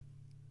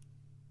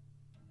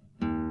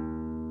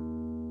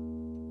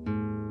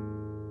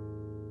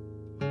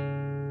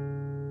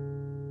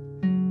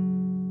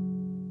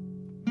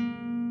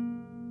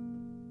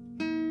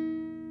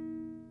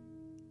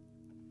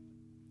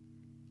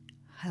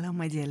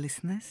my dear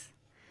listeners.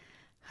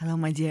 Hello,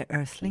 my dear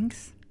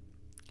Earthlings.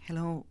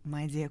 Hello,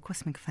 my dear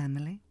cosmic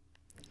family.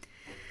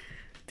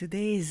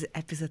 Today is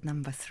episode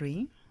number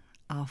 3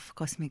 of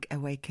Cosmic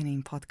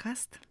Awakening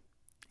podcast,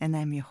 and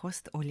I'm your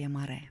host, Olia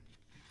Mare.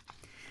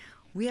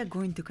 We are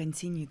going to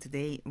continue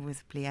today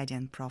with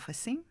Pleiadian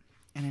Prophecy,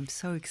 and I'm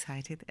so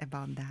excited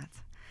about that.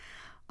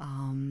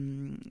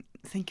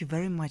 Thank you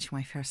very much,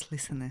 my first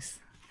listeners.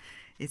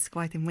 It's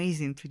quite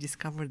amazing to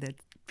discover that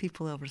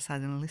people are all of a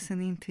sudden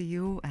listening to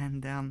you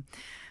and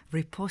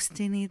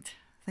reposting it.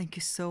 Thank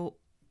you so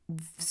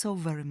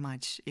very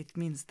much. It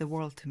means the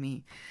world to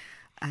me.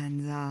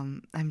 And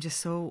I'm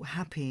just so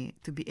happy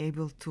to be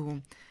able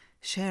to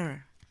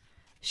share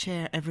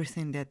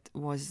everything that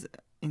was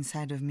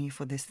inside of me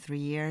for these 3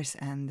 years.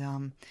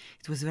 And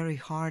it was very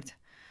hard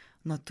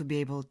not to be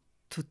able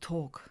to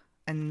talk.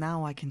 And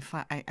now I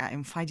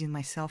am finding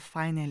myself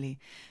finally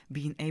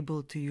being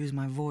able to use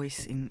my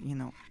voice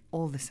in,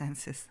 all the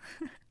senses.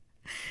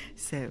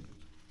 So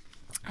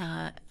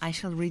I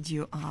shall read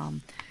you a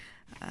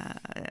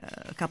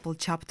couple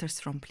chapters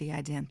from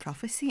Pleiadian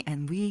Prophecy,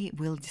 and we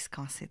will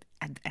discuss it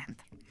at the end.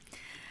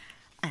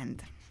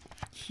 And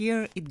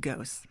here it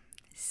goes.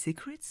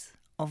 Secrets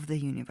of the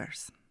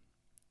Universe.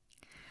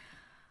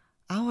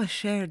 Our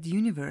shared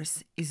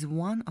universe is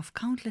one of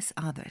countless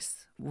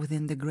others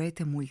within the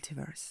greater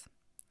multiverse.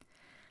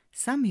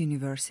 Some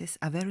universes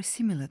are very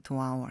similar to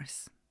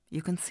ours.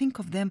 You can think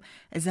of them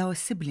as our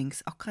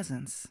siblings or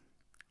cousins,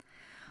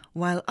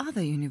 while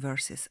other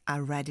universes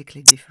are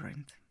radically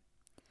different.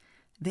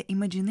 The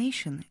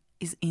imagination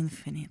is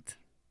infinite,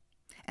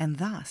 and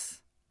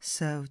thus,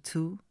 so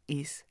too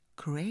is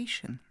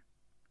creation.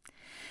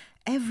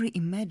 Every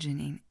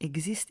imagining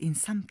exists in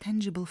some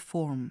tangible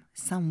form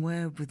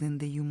somewhere within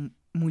the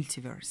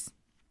multiverse.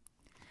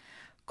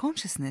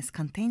 Consciousness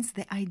contains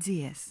the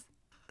ideas,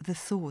 the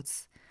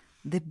thoughts,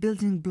 the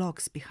building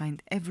blocks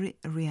behind every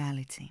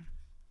reality.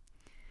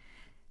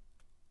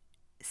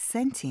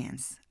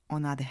 Sentience,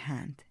 on the other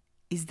hand,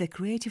 is the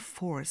creative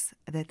force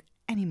that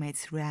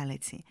animates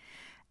reality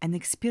and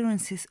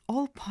experiences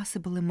all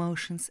possible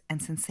emotions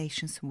and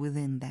sensations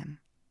within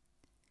them.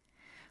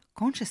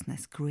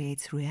 Consciousness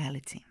creates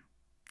reality.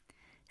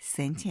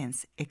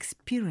 Sentience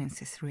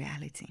experiences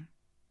reality.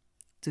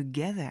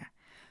 Together,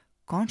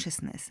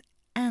 consciousness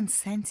and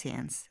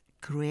sentience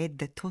create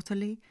the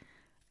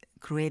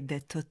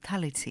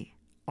totality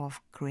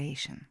of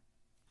creation.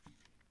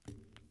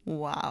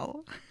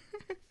 Wow!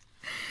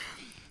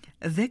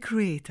 The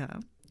Creator,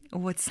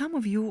 what some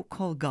of you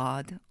call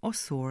God or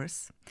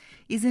Source,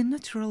 is a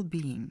natural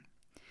being.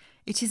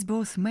 It is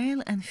both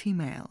male and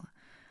female,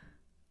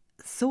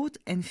 thought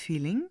and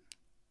feeling,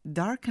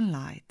 dark and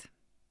light.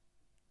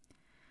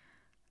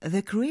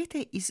 The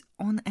Creator is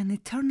on an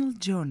eternal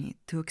journey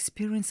to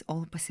experience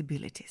all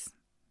possibilities.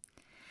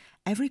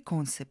 Every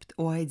concept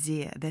or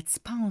idea that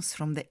spawns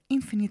from the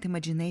infinite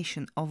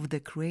imagination of the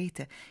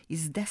Creator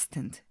is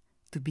destined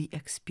to be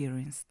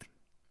experienced.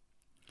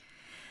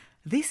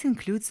 This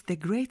includes the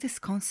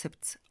greatest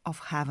concepts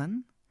of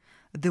heaven,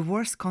 the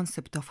worst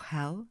concept of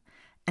hell,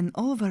 and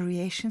all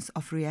variations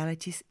of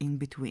realities in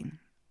between.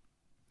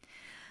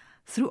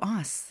 Through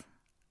us,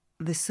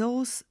 the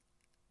souls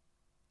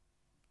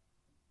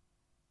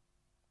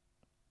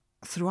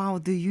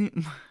throughout the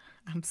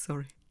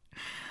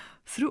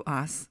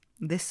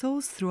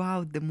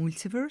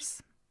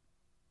multiverse,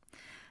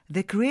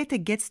 the Creator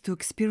gets to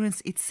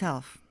experience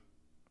itself.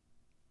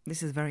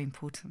 This is very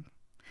important.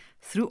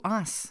 Through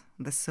us,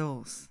 the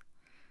souls,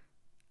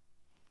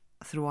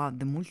 throughout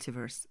the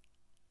multiverse,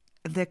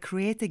 the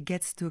Creator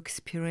gets to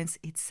experience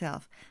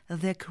itself.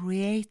 The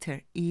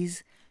Creator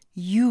is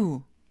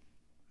you,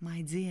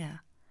 my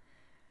dear.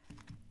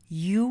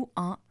 You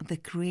are the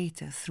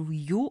Creator. Through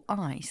your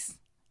eyes,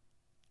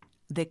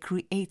 the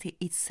Creator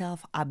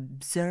itself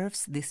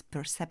observes this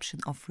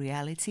perception of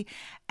reality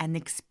and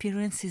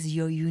experiences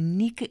your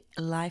unique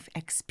life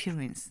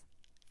experience.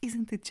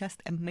 Isn't it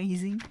just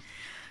amazing?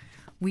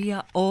 We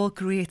are all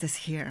creators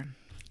here.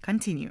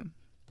 Continue.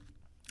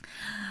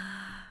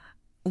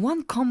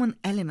 One common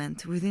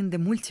element within the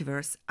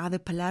multiverse are the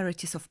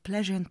polarities of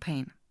pleasure and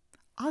pain.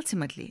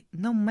 Ultimately,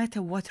 no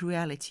matter what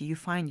reality you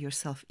find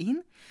yourself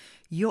in,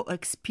 your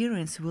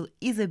experience will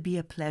either be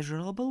a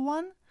pleasurable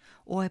one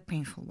or a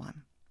painful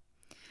one.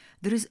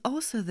 There is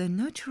also the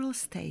neutral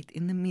state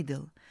in the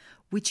middle,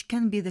 which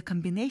can be the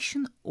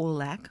combination or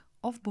lack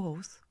of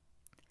both.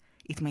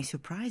 It may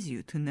surprise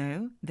you to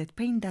know that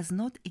pain does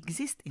not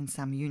exist in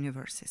some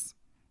universes.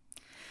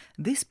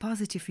 These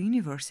positive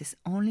universes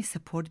only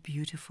support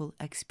beautiful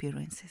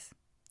experiences.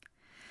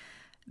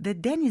 The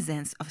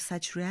denizens of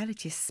such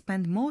realities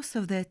spend most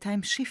of their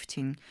time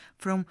shifting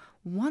from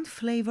one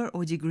flavor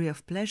or degree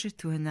of pleasure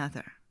to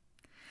another.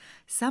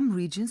 Some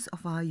regions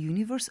of our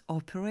universe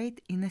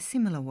operate in a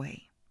similar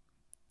way.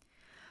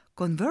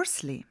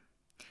 Conversely,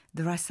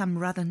 there are some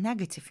rather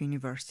negative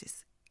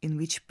universes in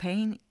which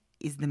pain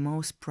is the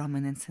most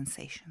prominent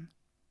sensation.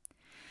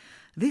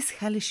 These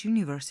hellish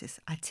universes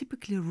are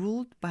typically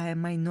ruled by a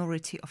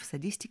minority of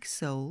sadistic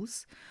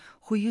souls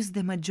who use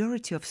the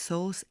majority of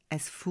souls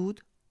as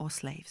food or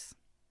slaves.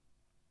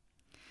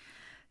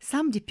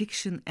 Some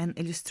depiction and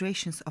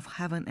illustrations of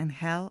heaven and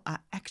hell are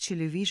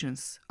actually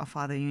visions of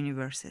other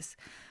universes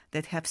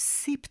that have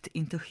seeped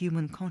into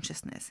human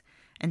consciousness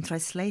and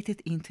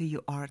translated into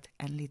your art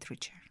and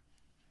literature.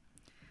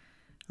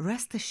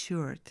 Rest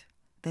assured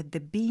that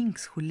the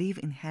beings who live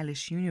in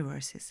hellish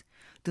universes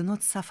do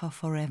not suffer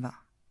forever.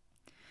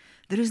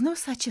 There is no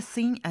such a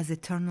thing as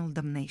eternal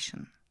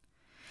damnation.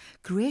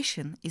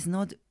 Creation is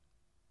not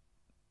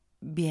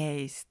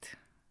biased,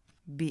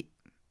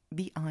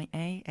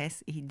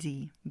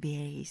 B-I-A-S-E-D,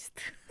 biased.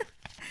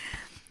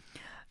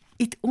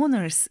 It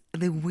honors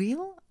the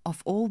will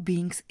of all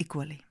beings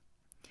equally.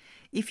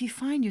 If you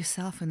find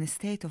yourself in a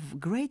state of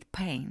great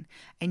pain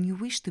and you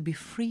wish to be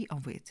free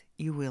of it,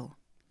 you will.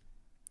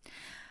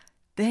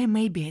 There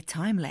may be a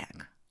time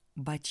lag,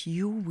 but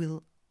your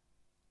will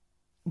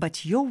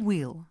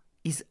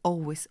is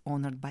always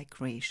honored by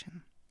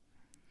creation.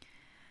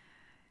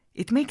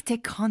 It may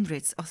take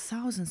hundreds or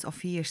thousands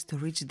of years to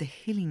reach the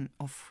healing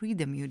of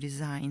freedom you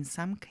desire in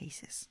some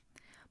cases,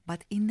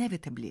 but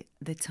inevitably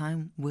the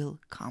time will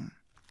come.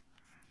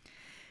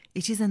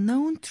 It is a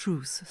known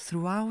truth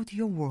throughout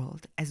your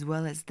world as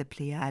well as the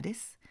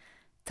Pleiades.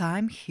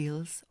 Time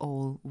heals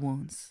all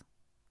wounds.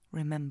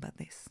 Remember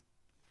this.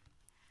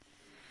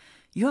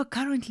 You are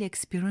currently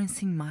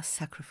experiencing mass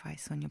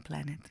sacrifice on your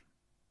planet.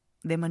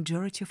 The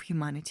majority of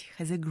humanity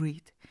has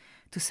agreed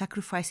to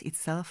sacrifice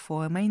itself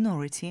for a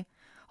minority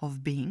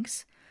of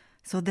beings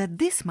so that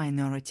this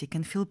minority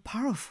can feel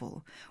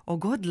powerful or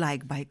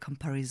godlike by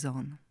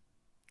comparison.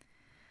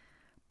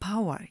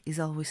 Power is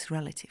always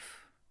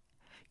relative.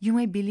 You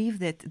may believe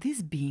that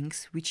these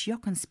beings, which your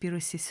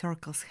conspiracy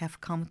circles have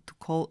come to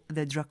call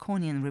the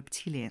draconian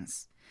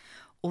reptilians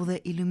or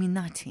the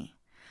Illuminati,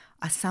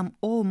 are some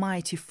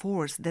almighty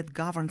force that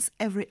governs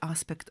every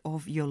aspect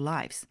of your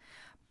lives.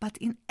 But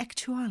in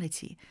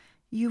actuality,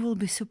 you will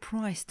be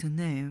surprised to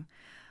know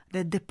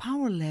that the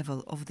power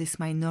level of this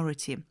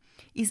minority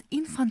is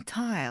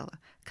infantile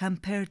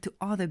compared to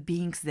other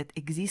beings that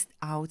exist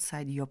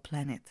outside your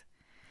planet.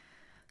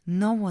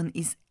 No one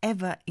is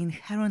ever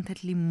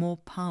inherently more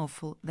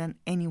powerful than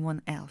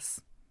anyone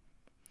else.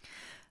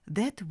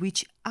 That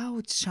which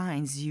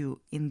outshines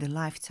you in the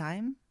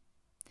lifetime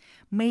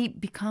may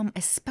become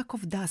a speck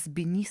of dust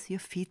beneath your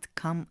feet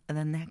come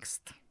the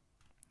next.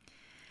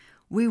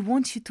 We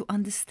want you to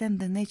understand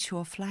the nature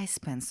of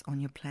lifespans on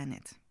your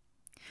planet.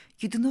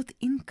 You do not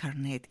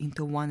incarnate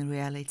into one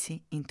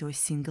reality into a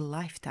single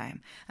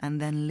lifetime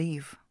and then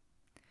leave.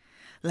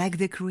 Like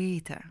the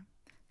Creator,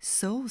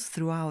 souls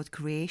throughout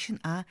creation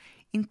are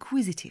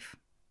inquisitive.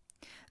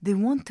 They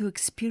want to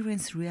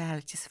experience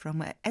realities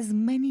from as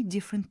many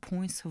different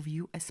points of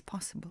view as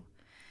possible.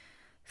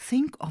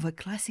 Think of a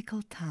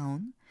classical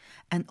town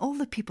and all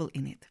the people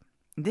in it.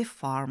 The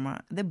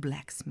farmer, the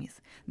blacksmith,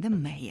 the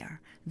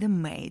mayor, the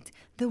maid,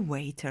 the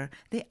waiter,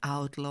 the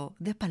outlaw,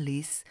 the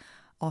police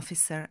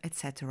officer,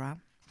 etc.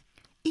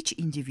 Each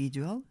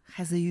individual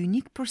has a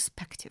unique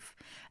perspective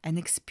and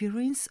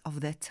experience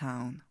of that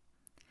town.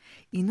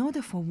 In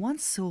order for one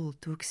soul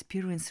to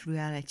experience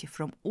reality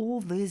from all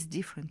these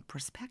different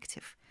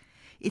perspectives,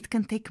 it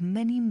can take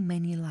many,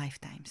 many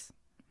lifetimes.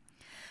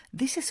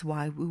 This is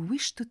why we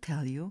wish to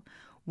tell you,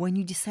 when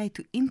you decide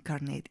to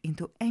incarnate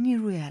into any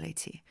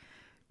reality,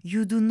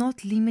 you do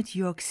not limit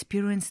your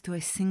experience to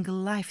a single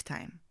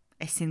lifetime,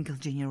 a single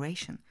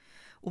generation,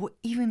 or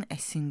even a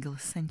single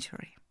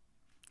century.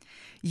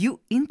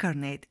 You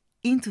incarnate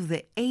into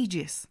the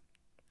ages.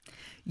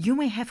 You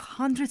may have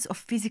hundreds of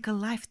physical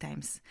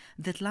lifetimes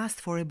that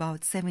last for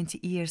about 70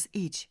 years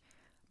each,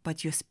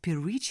 but your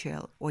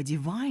spiritual or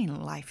divine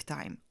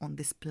lifetime on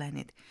this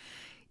planet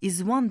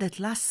is one that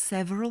lasts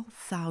several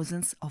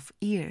thousands of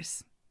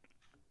years.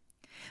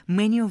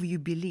 Many of you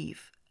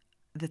believe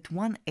that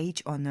one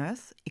age on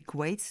Earth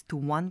equates to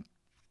one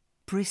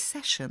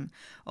precession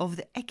of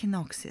the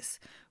equinoxes,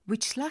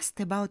 which last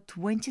about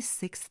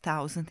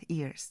 26,000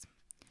 years.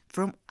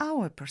 From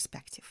our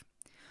perspective,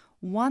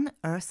 one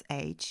Earth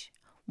age,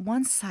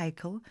 one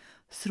cycle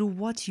through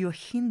what your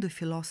Hindu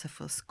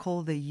philosophers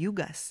call the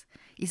yugas,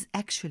 is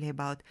actually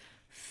about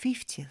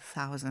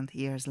 50,000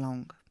 years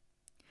long.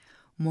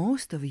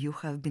 Most of you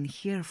have been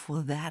here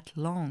for that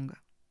long.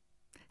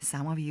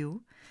 Some of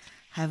you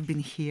have been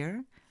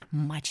here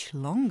much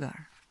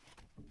longer.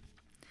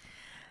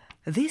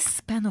 This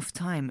span of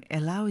time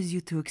allows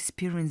you to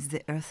experience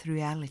the Earth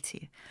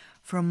reality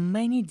from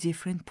many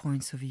different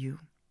points of view.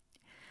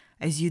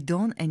 As you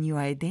dawn a new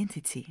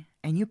identity,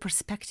 a new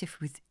perspective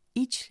with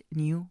each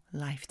new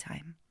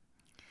lifetime.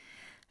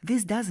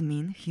 This does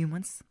mean,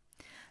 humans,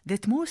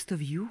 that most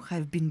of you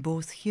have been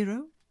both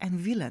hero and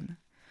villain,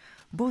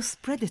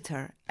 both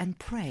predator and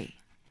prey,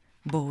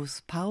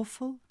 both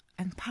powerful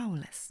and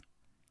powerless.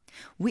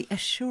 We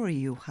assure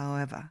you,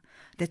 however,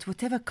 that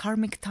whatever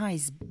karmic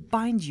ties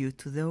bind you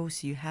to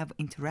those you have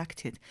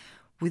interacted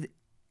with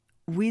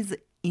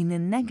in a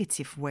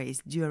negative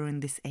ways during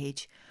this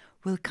age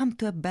will come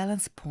to a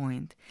balance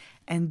point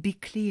and be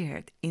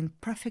cleared in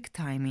perfect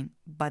timing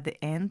by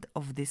the end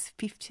of this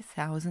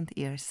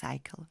 50,000-year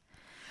cycle,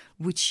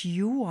 which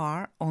you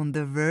are on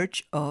the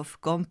verge of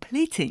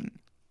completing.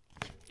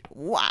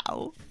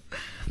 Wow!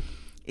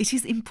 It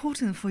is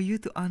important for you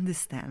to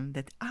understand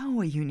that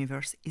our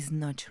universe is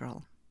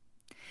natural,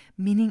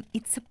 meaning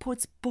it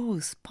supports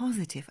both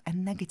positive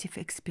and negative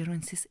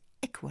experiences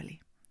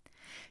equally.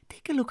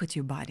 Take a look at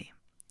your body.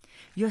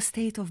 Your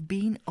state of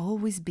being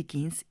always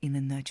begins in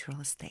a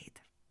natural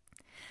state.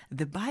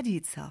 The body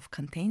itself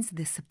contains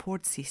the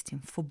support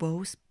system for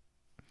both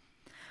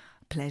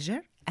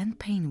pleasure and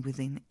pain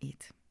within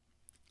it.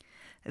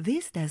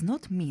 This does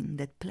not mean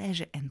that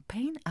pleasure and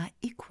pain are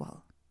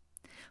equal.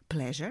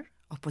 Pleasure,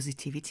 or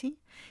positivity,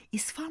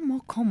 is far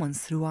more common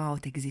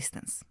throughout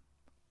existence.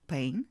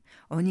 Pain,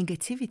 or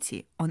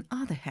negativity, on the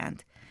other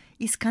hand,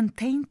 is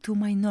contained to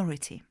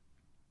minority.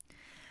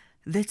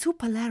 The two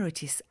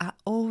polarities are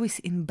always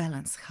in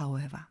balance,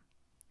 however.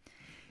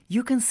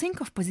 You can think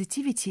of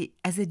positivity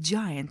as a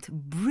giant,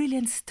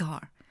 brilliant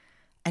star,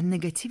 and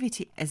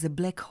negativity as a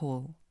black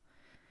hole.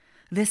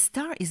 The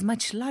star is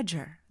much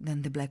larger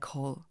than the black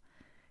hole,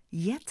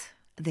 yet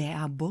they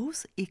are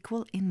both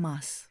equal in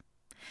mass,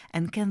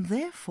 and can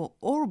therefore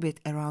orbit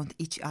around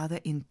each other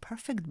in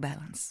perfect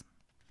balance.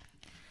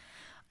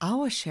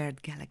 Our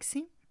shared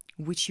galaxy,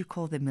 which you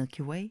call the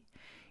Milky Way,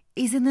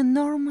 is an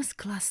enormous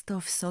cluster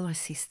of solar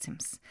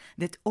systems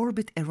that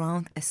orbit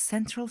around a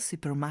central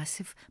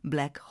supermassive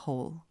black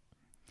hole.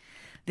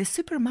 The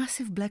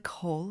supermassive black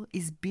hole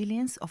is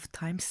billions of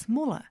times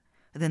smaller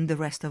than the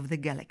rest of the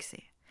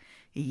galaxy,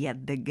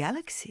 yet the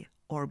galaxy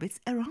orbits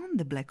around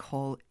the black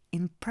hole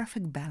in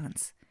perfect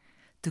balance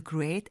to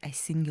create a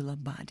singular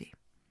body.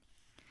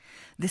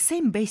 The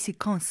same basic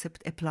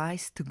concept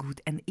applies to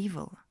good and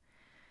evil.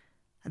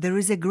 There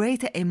is a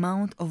greater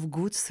amount of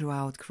good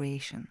throughout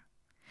creation,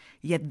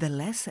 yet the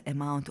lesser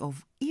amount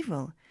of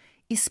evil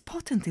is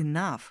potent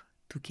enough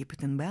to keep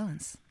it in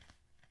balance.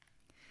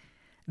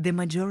 The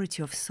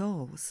majority of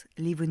souls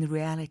live in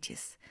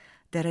realities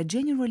that are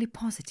generally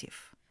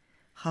positive.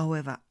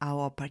 However,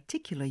 our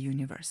particular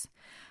universe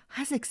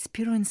has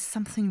experienced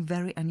something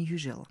very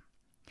unusual.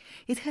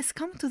 It has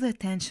come to the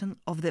attention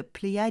of the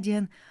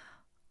Pleiadian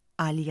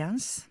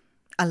Alliance,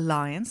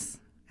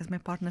 as my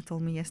partner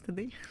told me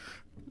yesterday.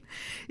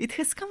 It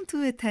has come to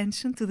the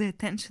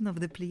attention of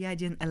the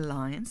Pleiadian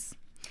Alliance,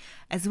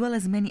 as well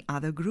as many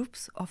other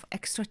groups of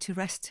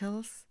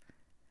extraterrestrials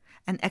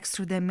and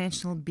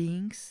extra-dimensional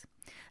beings,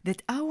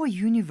 that our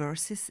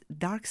universe's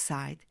dark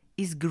side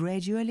is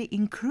gradually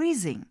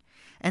increasing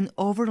and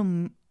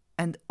overwhelming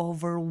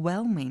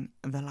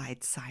the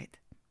light side.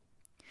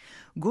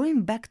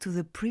 Going back to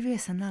the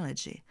previous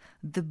analogy,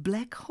 the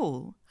black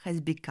hole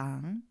has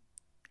begun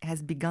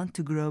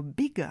to grow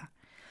bigger,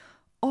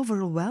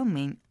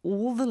 overwhelming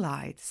all the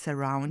light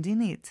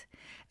surrounding it,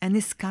 and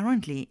is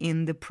currently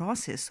in the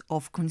process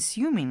of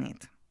consuming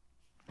it.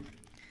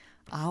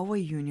 Our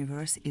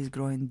universe is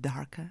growing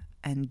darker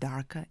and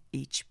darker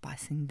each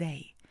passing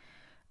day,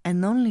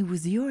 and only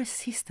with your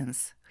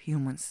assistance,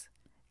 humans,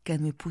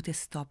 can we put a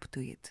stop to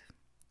it.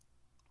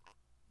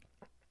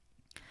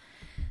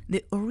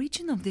 The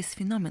origin of this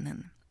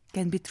phenomenon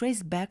can be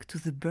traced back to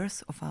the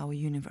birth of our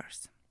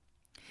universe.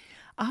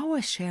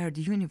 Our shared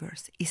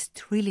universe is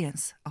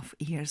trillions of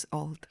years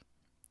old.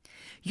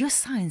 Your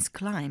science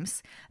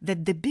claims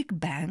that the Big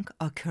Bang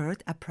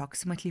occurred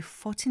approximately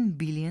 14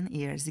 billion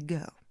years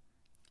ago.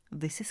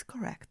 This is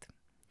correct.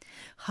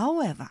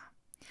 However,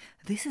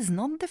 this is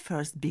not the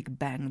first Big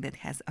Bang that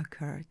has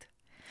occurred.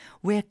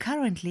 We are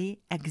currently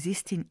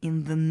existing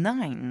in the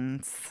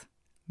 9th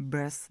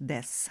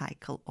birth-death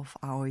cycle of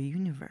our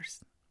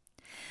universe.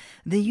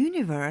 The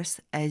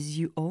universe, as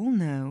you all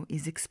know,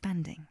 is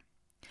expanding.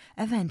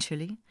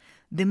 Eventually,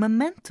 the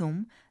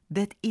momentum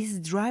that is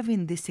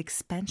driving this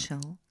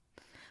expansion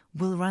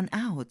will run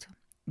out.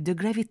 The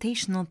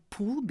gravitational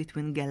pull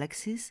between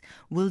galaxies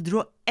will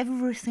draw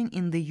everything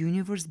in the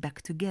universe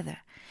back together,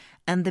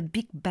 and the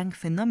Big Bang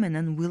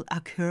phenomenon will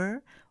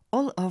occur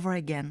all over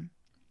again.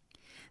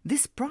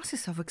 This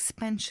process of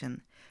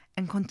expansion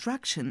and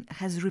contraction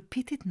has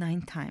repeated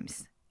 9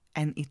 times,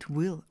 and it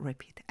will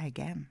repeat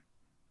again.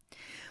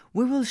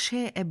 We will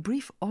share a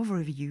brief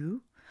overview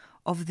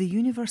of the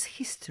universe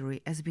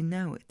history as we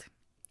know it.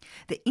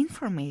 The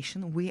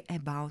information we're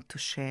about to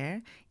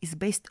share is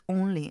based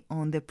only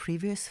on the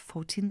previous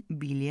 14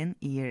 billion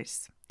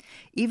years,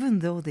 even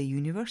though the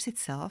universe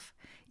itself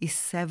is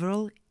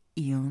several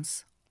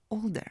eons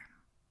older.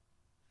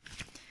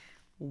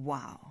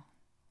 Wow,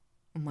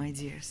 my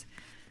dears,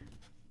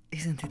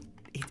 isn't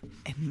it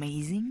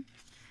amazing?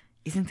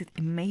 Isn't it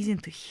amazing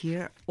to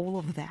hear all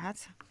of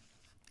that?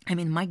 I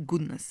mean, my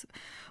goodness,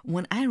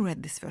 when I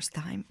read this first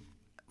time,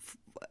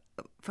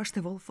 first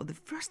of all, for the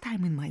first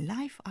time in my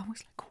life, I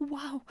was like,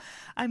 wow,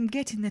 I'm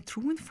getting the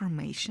true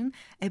information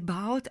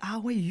about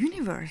our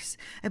universe,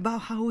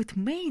 about how it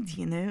made,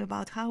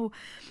 about how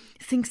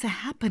things are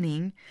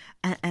happening,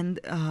 and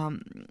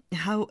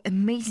how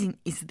amazing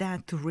is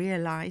that to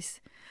realize,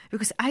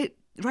 because I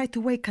right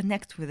away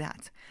connect with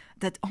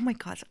that, oh my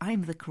God,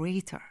 I'm the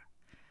creator.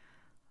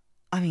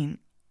 I mean,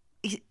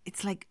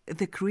 it's like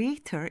the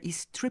creator is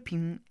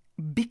stripping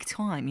big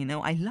time, you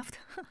know. I love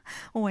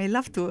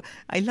to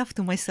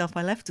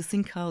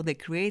think how the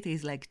creator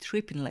is like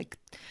tripping like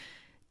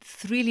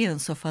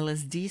trillions of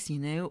LSDs, you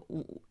know.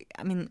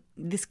 I mean,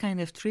 this kind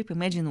of trip,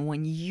 imagine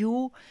when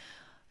you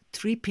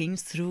tripping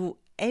through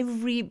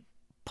every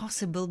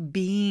possible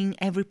being,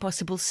 every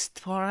possible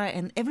star,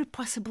 and every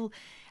possible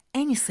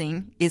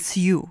anything, it's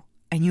you,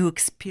 and you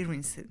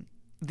experiencing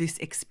this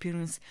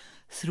experience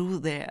through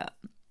the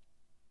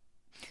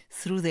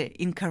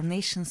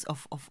incarnations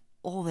of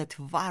all that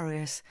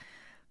various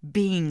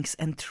beings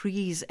and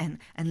trees and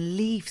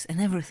leaves and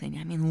everything.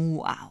 I mean,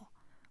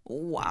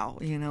 wow,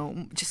 you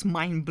know, just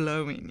mind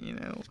blowing, you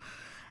know.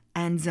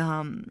 And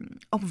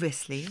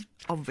obviously,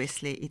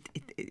 it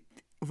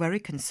very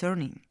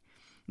concerning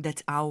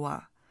that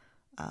our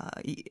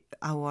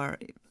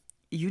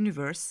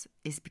universe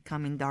is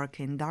becoming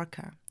darker and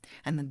darker,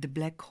 and that the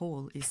black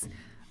hole is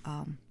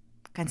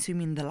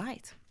consuming the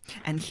light.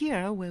 And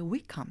here where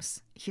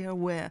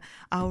where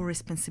our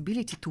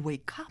responsibility to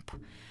wake up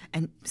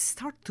and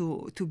start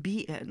to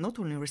be not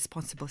only a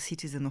responsible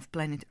citizen of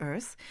planet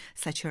Earth,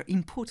 such an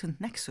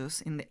important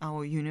nexus in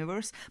our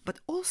universe, but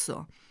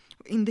also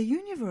in the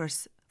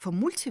universe, for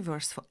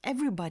multiverse, for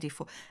everybody,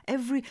 for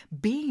every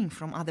being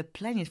from other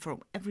planet, for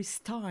every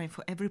star,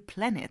 for every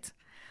planet.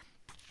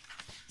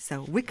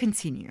 So we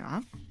continue.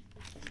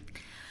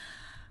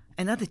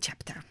 Another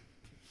chapter.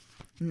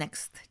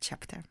 Next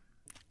chapter.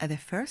 The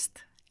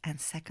first and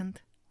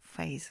second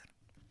phase.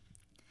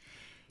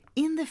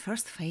 In the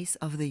first phase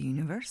of the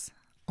universe,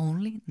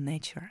 only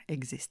nature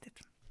existed.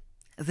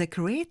 The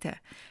creator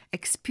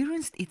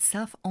experienced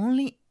itself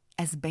only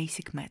as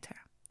basic matter.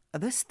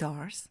 The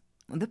stars,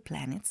 the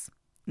planets,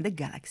 the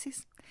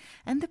galaxies,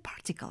 and the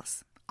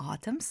particles,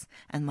 atoms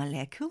and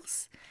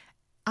molecules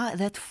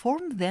that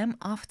formed them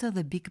after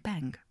the Big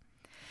Bang.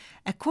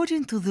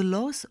 According to the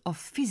laws of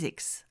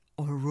physics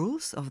or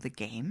rules of the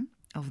game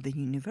of the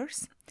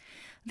universe,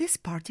 these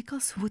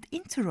particles would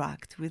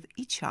interact with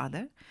each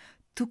other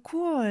to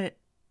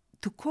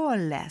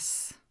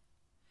coalesce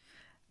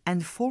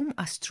and form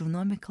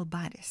astronomical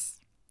bodies.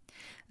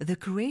 The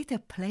creator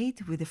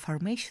played with the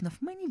formation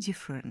of many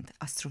different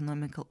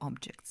astronomical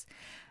objects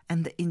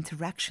and the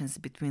interactions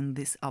between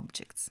these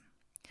objects.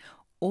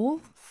 All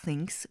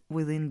things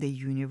within the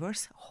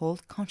universe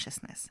hold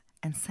consciousness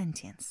and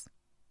sentience.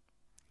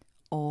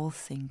 All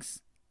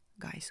things,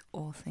 guys,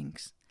 all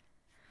things.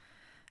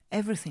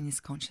 Everything is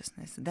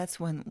consciousness. That's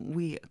when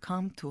we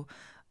come to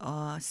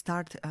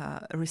start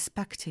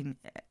respecting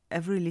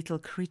every little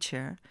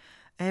creature,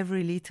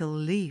 every little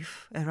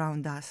leaf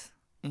around us,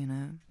 you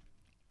know.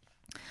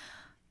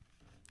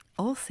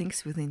 All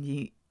things within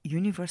the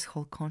universe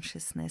hold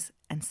consciousness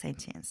and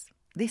sentience.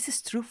 This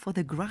is true for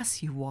the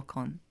grass you walk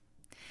on.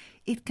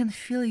 It can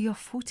feel your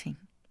footing.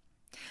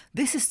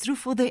 This is true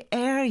for the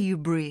air you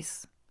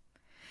breathe.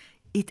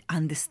 It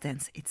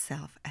understands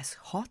itself as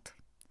hot,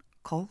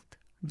 cold,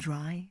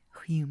 dry,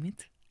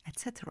 humid,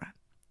 etc.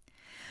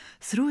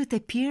 Through it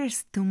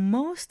appears to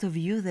most of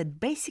you that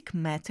basic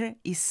matter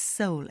is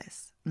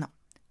soulless. No,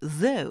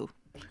 though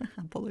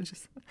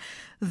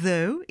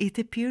it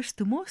appears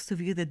to most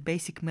of you that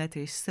basic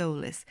matter is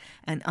soulless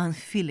and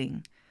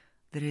unfeeling,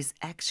 there is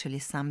actually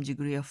some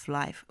degree of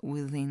life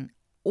within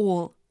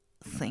all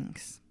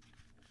things.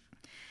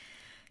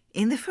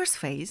 In the first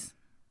phase,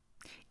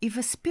 if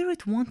a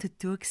spirit wanted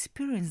to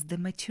experience the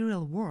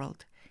material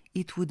world,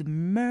 it would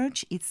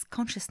merge its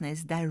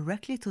consciousness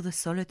directly to the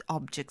solid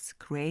objects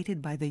created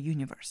by the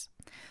universe,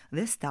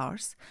 the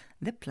stars,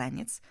 the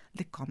planets,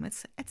 the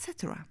comets,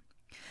 etc.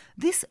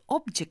 These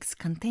objects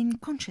contain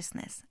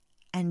consciousness,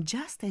 and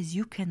just as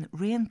you can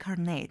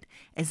reincarnate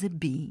as a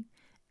bee,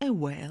 a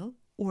whale,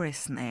 or a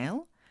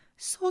snail,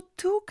 so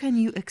too can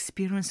you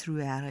experience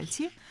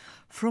reality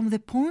from the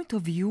point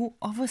of view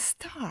of a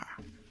star.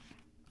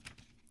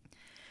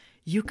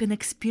 You can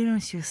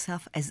experience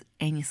yourself as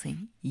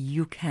anything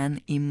you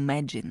can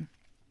imagine.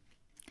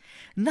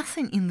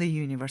 Nothing in the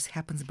universe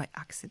happens by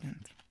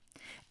accident.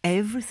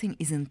 Everything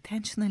is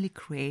intentionally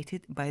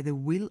created by the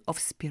will of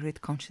spirit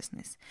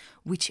consciousness,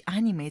 which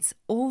animates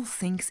all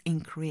things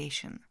in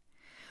creation.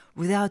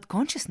 Without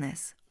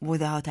consciousness,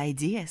 without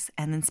ideas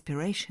and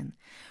inspiration,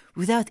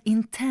 without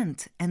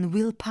intent and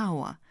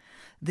willpower,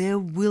 there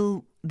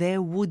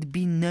would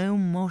be no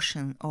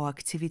motion or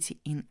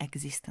activity in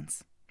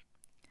existence.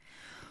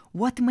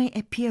 What may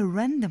appear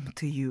random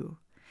to you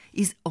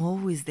is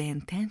always the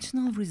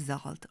intentional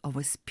result of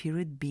a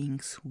spirit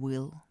being's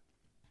will.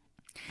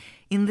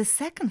 In the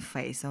second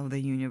phase of the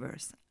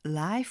universe,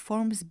 life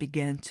forms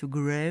began to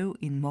grow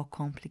in more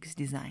complex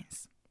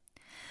designs.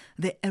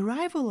 The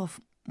arrival of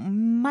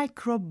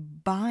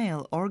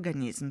microbial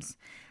organisms,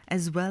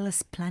 as well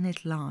as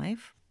plant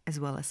life,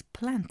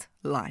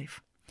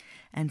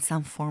 and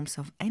some forms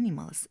of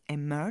animals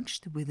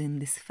emerged within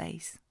this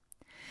phase.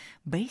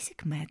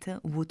 Basic matter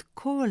would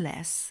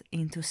coalesce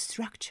into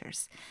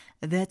structures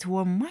that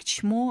were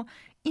much more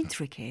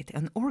intricate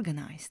and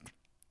organized.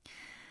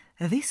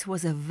 This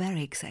was a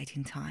very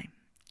exciting time.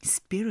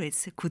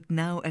 Spirits could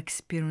now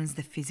experience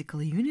the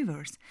physical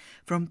universe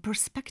from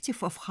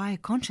perspective of higher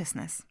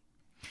consciousness.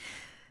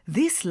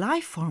 These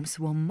life forms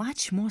were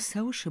much more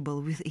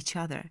sociable with each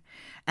other,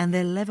 and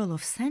their level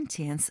of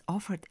sentience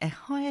offered a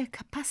higher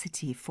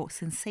capacity for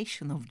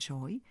sensation of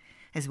joy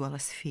as well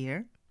as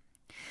fear.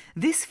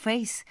 This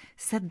phase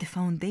set the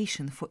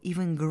foundation for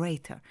even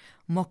greater,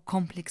 more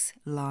complex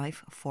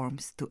life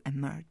forms to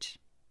emerge.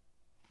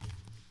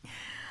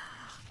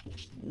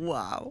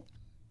 Wow.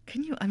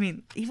 Can you,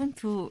 even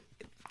to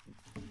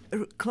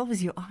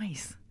close your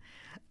eyes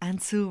and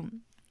to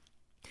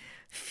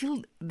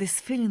feel this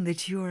feeling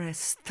that you're a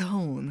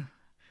stone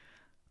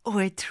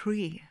or a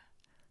tree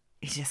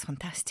is just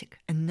fantastic.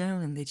 And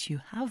knowing that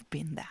you have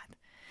been that,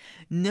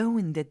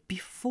 knowing that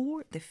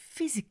before the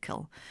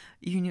physical,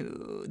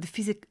 the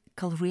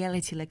physical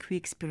reality like we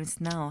experience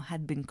now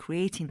had been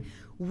creating,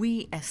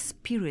 we as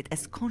spirit,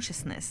 as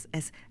consciousness,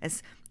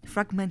 as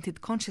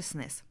fragmented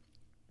consciousness,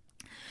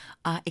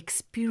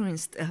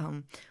 experienced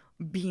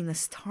being a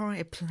star,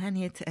 a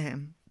planet,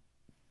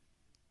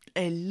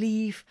 a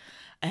leaf,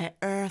 a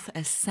earth,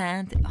 a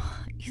sand.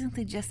 Oh, isn't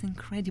it just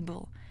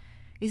incredible?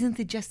 Isn't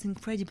it just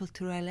incredible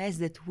to realize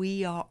that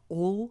we are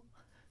all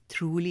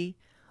truly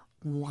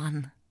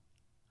one?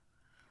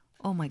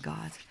 Oh my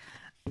God.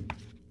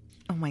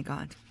 Oh my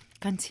God.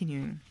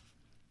 Continuing.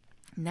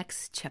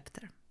 Next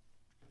chapter.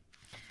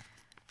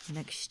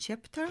 Next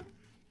chapter.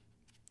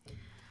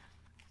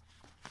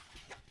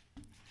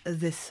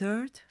 The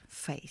third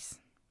phase.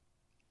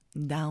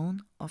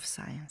 Dawn of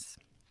science.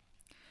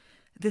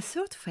 The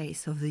third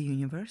phase of the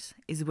universe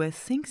is where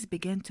things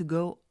began to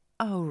go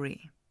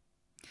awry.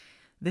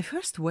 The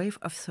first wave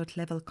of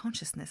third-level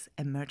consciousness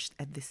emerged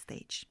at this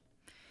stage.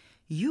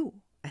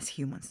 You, as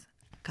humans,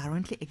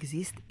 currently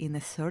exist in a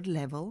third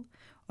level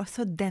or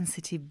third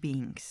density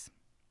beings.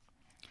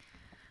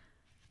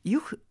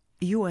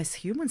 You as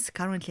humans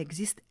currently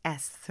exist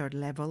as third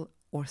level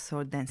or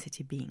third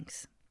density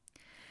beings.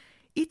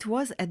 It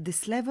was at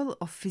this level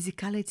of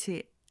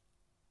physicality...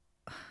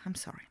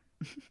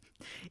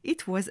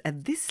 It was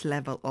at this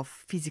level of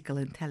physical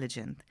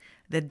intelligence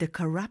that the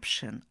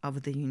corruption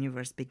of the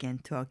universe began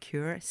to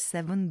occur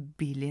 7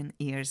 billion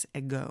years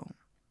ago.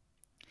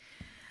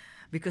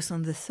 Because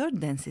on the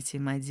third density,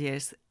 my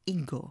dears,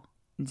 ego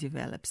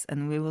develops,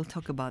 and we will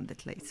talk about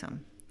that later.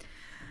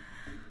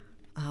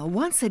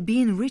 Once a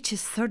being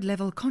reaches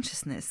third-level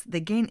consciousness, they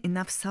gain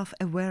enough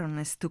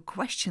self-awareness to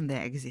question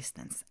their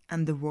existence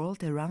and the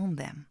world around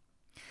them.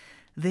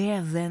 They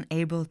are then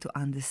able to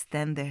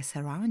understand their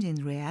surrounding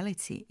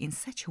reality in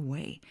such a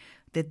way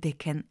that they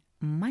can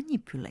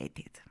manipulate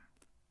it.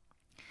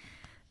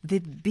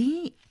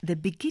 The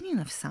beginning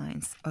of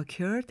science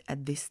occurred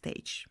at this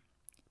stage.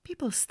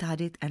 People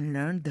studied and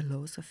learned the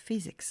laws of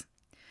physics.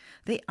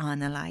 They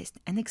analyzed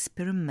and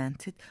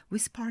experimented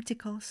with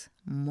particles,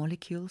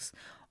 molecules,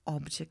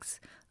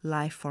 objects,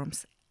 life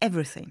forms,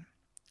 everything.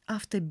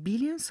 After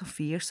billions of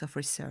years of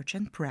research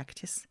and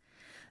practice,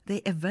 they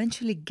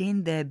eventually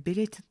gained the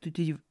ability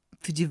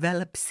to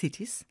develop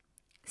cities,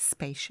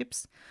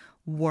 spaceships,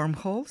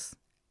 wormholes,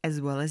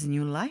 as well as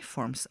new life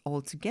forms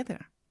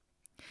altogether.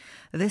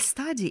 The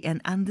study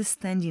and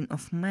understanding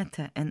of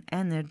matter and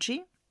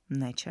energy,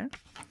 nature,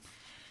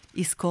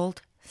 is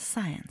called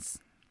science.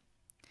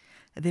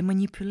 The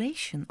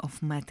manipulation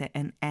of matter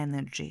and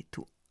energy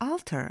to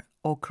alter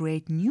or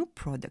create new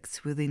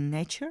products within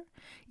nature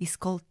is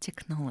called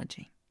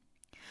technology.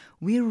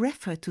 We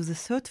refer to the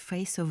third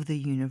phase of the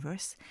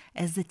universe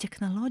as the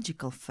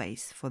technological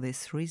phase for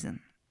this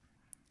reason.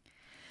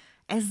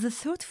 As the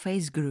third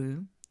phase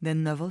grew, the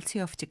novelty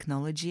of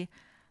technology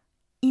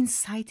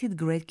incited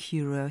great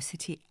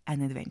curiosity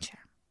and adventure.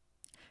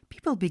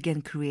 People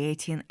began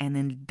creating and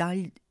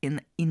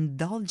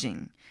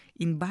indulging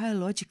in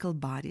biological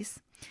bodies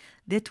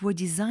that were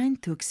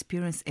designed to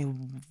experience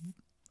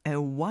a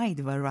wide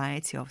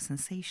variety of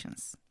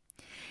sensations.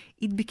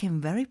 It became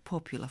very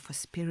popular for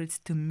spirits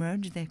to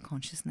merge their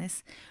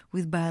consciousness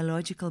with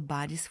biological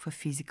bodies for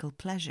physical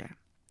pleasure.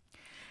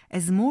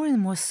 As more and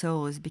more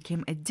souls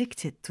became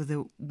addicted to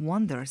the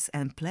wonders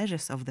and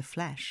pleasures of the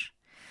flesh,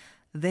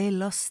 they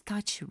lost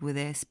touch with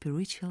their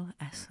spiritual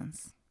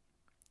essence.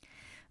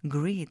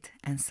 Greed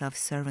and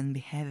self-serving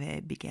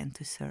behavior began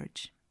to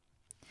surge.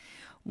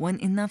 When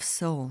enough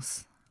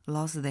souls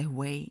lost their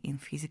way in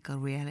physical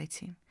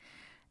reality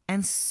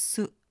and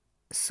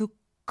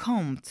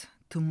succumbed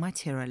to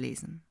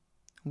materialism,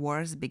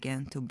 wars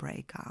began to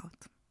break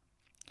out.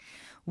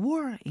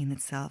 War in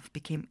itself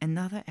became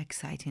another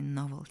exciting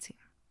novelty.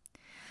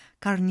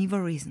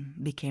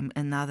 Carnivorism became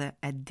another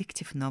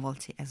addictive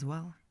novelty as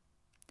well.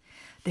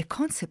 The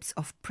concepts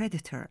of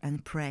predator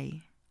and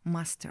prey,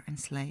 master and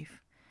slave,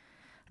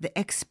 the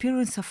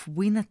experience of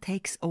winner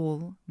takes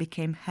all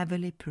became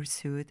heavily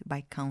pursued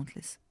by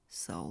countless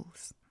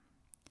souls.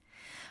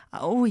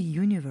 Our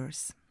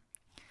universe,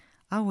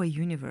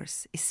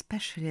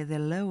 especially the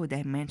low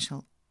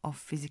dimension of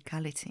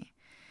physicality,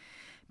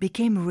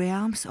 became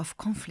realms of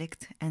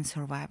conflict and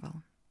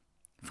survival.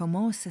 For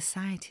most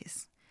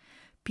societies,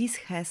 peace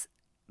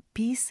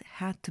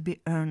had to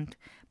be earned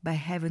by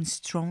having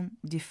strong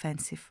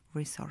defensive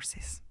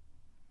resources.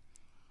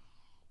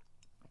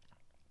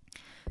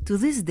 To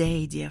this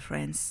day, dear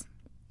friends,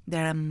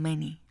 there are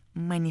many,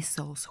 many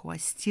souls who are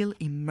still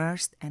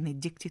immersed and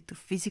addicted to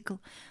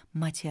physical,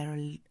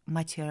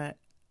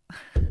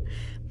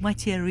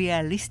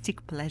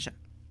 materialistic pleasure.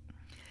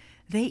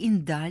 They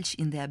indulge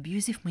in the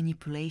abusive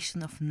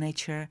manipulation of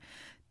nature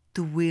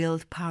to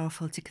wield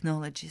powerful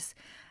technologies,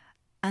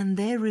 and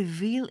they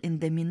revel in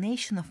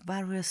domination of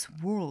various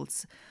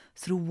worlds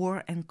through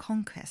war and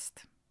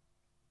conquest.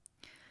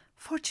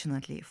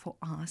 Fortunately for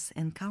us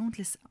and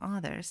countless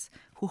others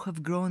who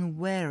have grown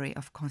weary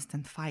of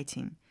constant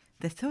fighting,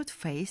 the third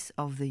phase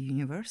of the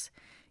universe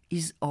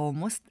is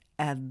almost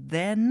at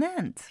an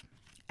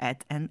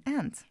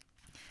end.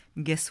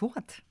 Guess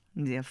what,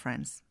 dear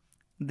friends?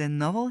 The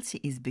novelty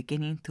is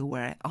beginning to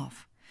wear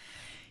off.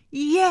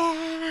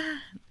 Yeah!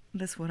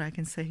 That's what I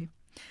can say.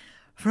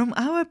 From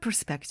our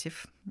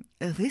perspective,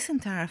 this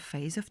entire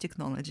phase of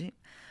technology,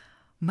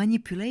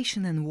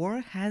 manipulation and war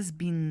has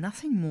been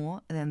nothing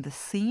more than the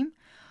theme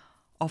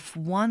of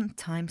one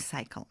time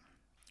cycle.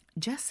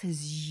 Just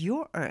as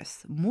your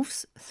Earth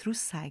moves through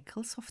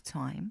cycles of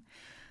time,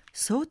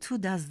 so too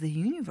does the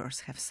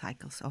universe have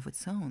cycles of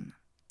its own.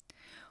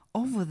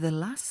 Over the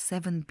last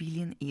 7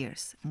 billion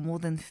years, more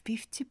than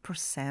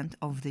 50%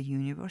 of the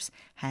universe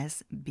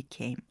has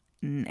become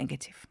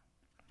negative.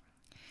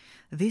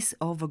 This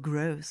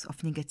overgrowth of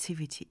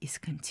negativity is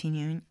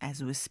continuing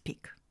as we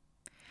speak.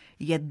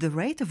 Yet the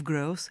rate of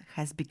growth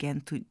has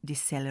begun to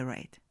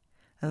decelerate.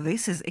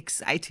 This is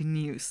exciting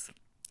news.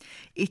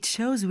 It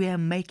shows we are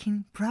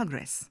making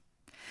progress.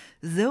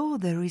 Though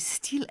there is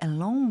still a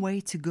long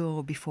way to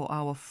go before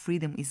our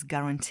freedom is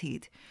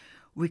guaranteed,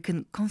 we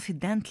can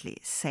confidently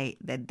say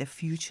that the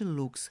future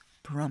looks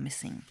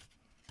promising.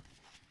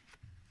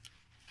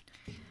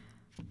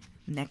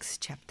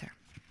 Next chapter.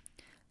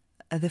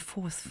 The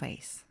fourth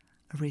phase.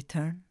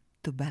 Return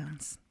to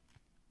balance.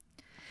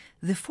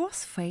 The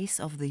fourth phase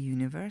of the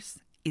universe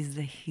is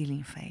the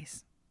healing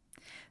phase,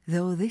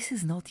 though this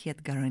is not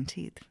yet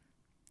guaranteed.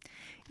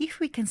 If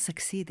we can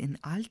succeed in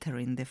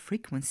altering the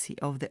frequency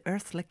of the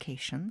Earth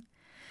location,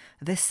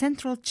 the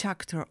central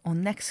chakra or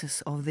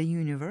nexus of the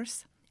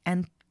universe,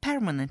 and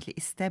permanently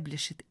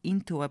establish it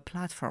into a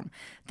platform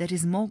that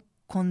is more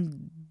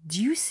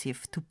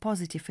conducive to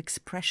positive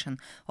expression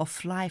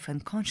of life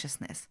and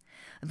consciousness,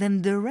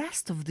 then the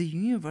rest of the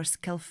universe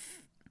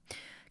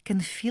can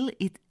feel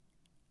its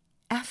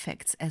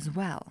effects as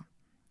well.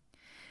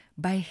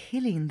 By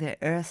healing the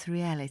Earth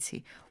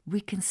reality, we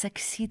can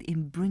succeed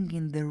in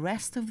bringing the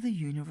rest of the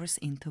universe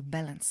into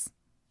balance.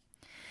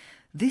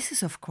 This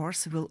is, of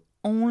course, will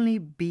only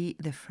be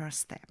the first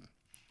step.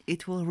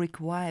 It will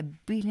require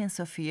billions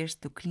of years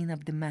to clean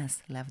up the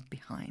mess left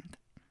behind.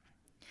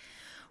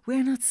 We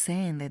are not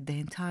saying that the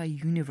entire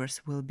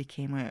universe will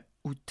become a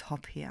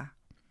utopia.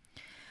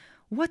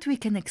 What we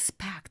can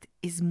expect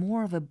is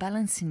more of a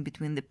balancing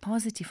between the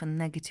positive and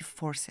negative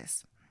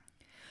forces.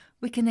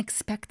 We can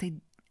expect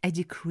a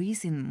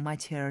decrease in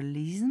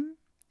materialism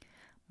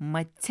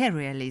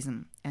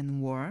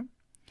and war,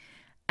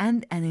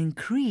 and an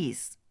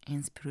increase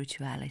in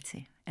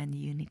spirituality and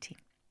unity.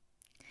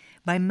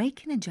 By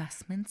making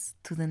adjustments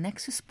to the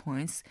nexus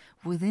points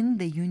within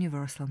the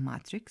universal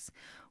matrix,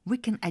 we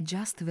can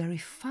adjust the very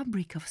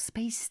fabric of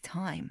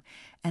space-time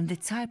and the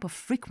type of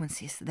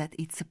frequencies that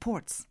it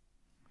supports.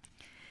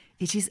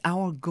 It is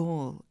our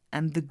goal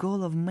and the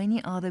goal of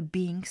many other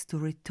beings to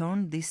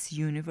return this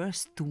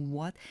universe to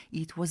what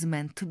it was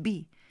meant to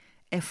be,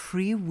 a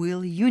free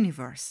will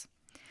universe,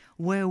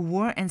 where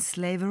war and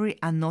slavery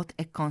are not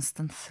a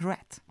constant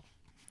threat.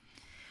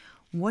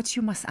 What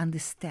you must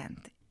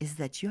understand is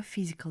that your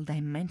physical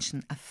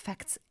dimension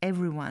affects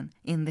everyone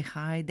in the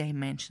higher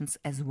dimensions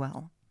as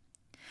well.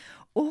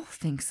 All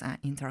things are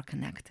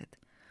interconnected.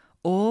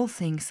 All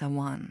things are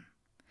one.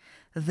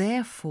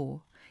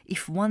 Therefore,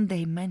 if one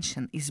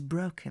dimension is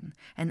broken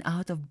and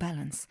out of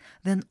balance,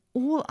 then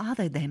all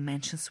other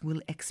dimensions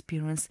will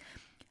experience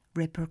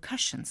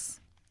repercussions.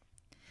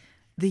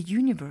 The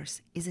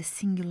universe is a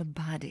singular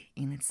body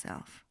in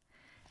itself.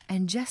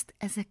 And just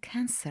as a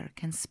cancer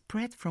can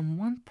spread from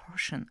one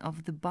portion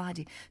of the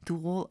body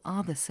to all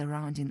other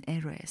surrounding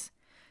areas,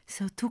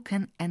 so too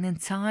can an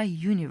entire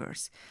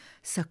universe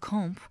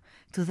succumb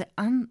to the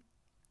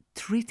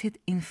untreated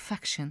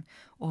infection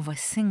of a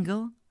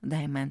single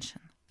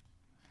dimension.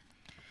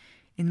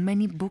 In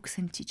many books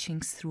and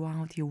teachings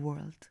throughout your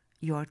world,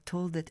 you are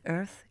told that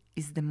Earth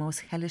is the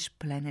most hellish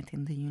planet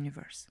in the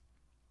universe.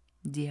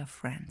 Dear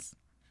friends,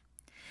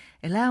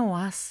 allow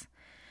us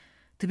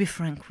to be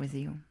frank with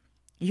you.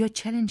 Your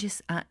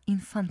challenges are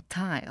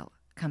infantile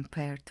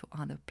compared to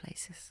other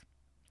places.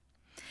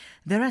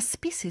 There are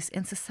species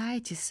and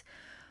societies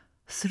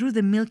through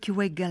the Milky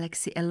Way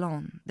galaxy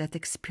alone that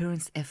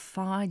experience a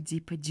far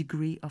deeper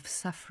degree of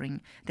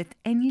suffering than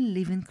any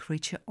living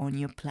creature on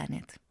your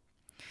planet.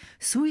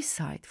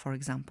 Suicide, for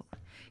example,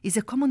 is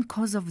a common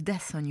cause of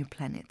death on your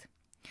planet,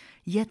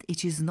 yet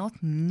it is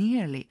not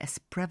nearly as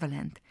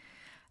prevalent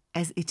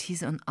as it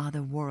is on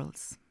other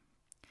worlds.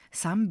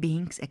 Some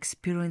beings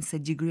experience a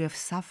degree of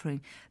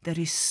suffering that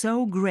is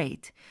so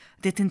great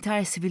that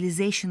entire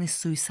civilization is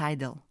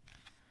suicidal.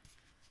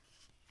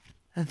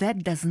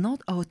 That does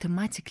not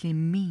automatically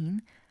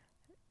mean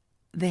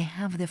they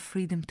have the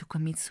freedom to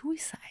commit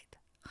suicide.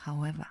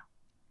 However,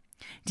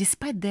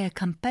 despite their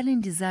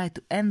compelling desire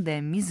to end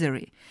their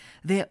misery,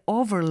 their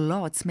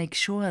overlords make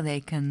sure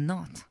they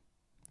cannot.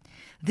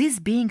 These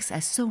beings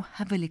are so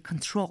heavily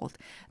controlled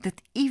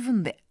that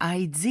even the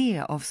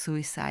idea of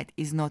suicide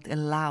is not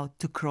allowed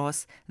to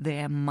cross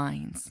their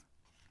minds.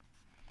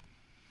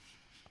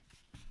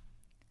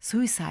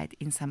 Suicide,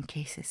 in some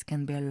cases,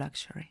 can be a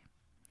luxury.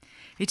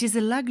 It is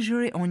a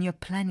luxury on your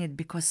planet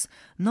because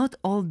not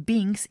all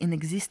beings in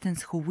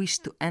existence who wish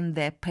to end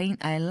their pain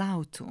are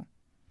allowed to.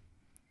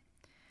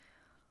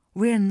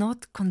 We are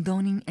not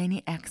condoning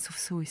any acts of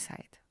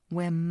suicide.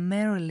 We are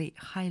merely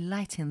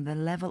highlighting the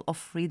level of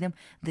freedom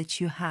that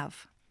you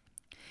have.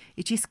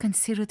 It is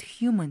considered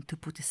human to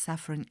put a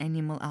suffering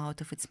animal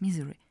out of its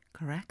misery,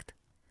 correct?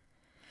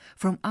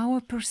 From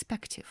our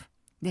perspective,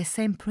 the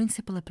same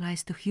principle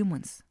applies to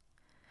humans.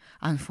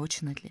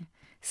 Unfortunately,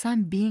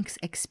 some beings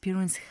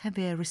experience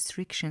heavier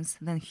restrictions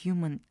than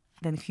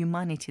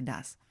humanity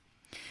does,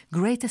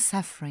 greater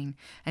suffering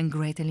and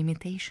greater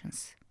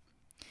limitations.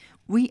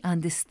 We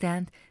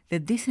understand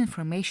that this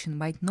information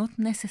might not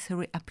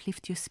necessarily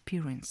uplift your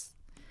spirits.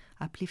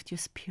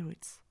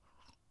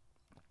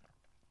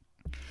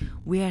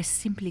 We are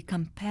simply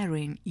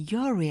comparing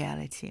your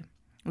reality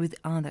with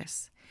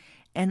others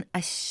and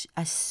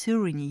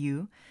assuring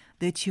you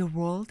that your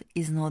world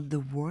is not the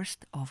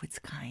worst of its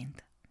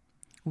kind.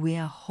 We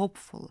are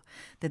hopeful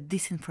that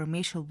this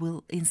information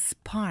will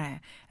inspire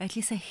at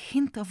least a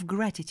hint of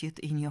gratitude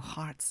in your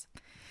hearts.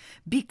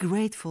 Be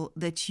grateful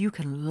that you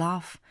can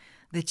laugh,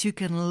 that you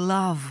can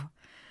love,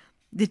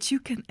 that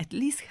you can at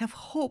least have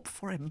hope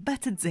for a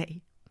better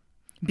day,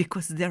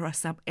 because there are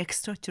some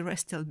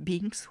extraterrestrial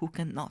beings who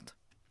cannot.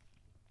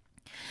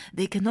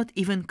 They cannot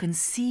even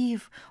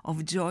conceive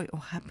of joy or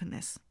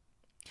happiness.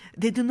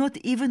 They do not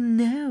even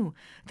know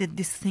that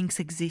these things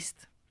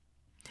exist.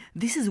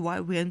 This is why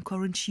we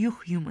encourage you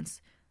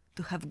humans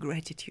to have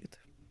gratitude.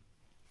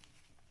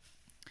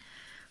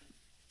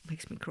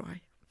 Makes me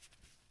cry.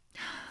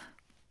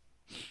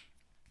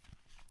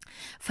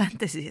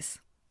 Fantasies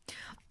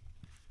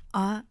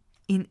are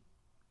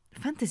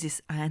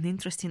an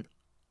interesting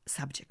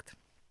subject.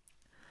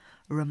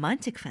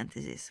 Romantic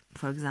fantasies,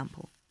 for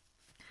example,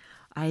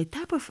 are a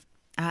type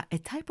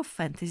of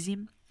fantasy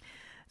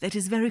that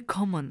is very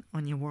common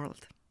on your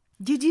world.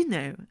 Did you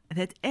know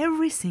that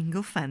every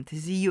single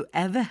fantasy you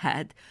ever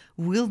had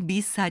will be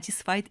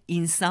satisfied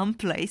in some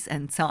place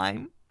and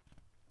time?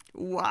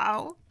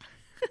 Wow!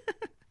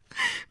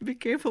 Be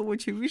careful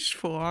what you wish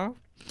for.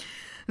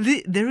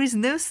 There is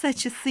no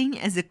such a thing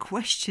as a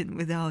question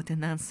without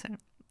an answer.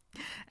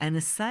 And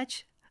as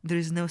such, there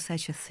is no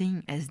such a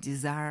thing as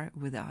desire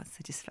without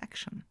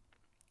satisfaction.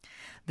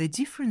 The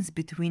difference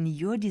between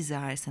your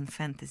desires and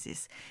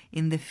fantasies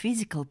in the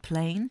physical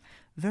plane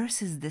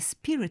versus the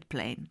spirit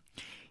plane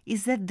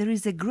is that there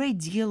is a great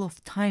deal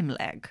of time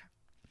lag.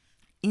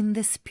 In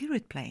the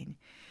spirit plane,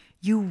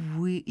 your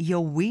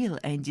will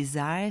and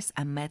desires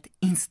are met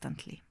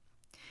instantly.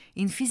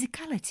 In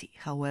physicality,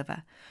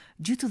 however,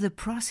 due to the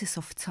process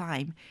of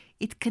time,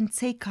 it can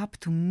take up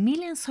to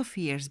millions of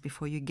years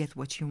before you get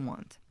what you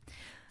want.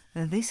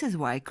 This is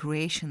why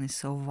creation is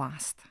so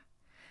vast.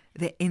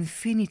 The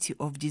infinity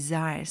of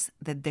desires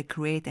that the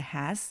Creator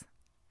has,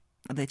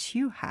 that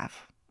you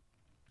have,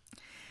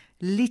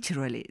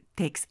 literally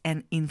takes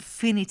an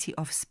infinity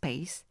of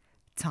space,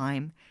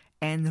 time,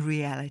 and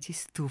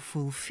realities to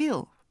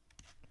fulfill.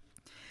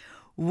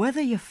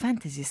 Whether your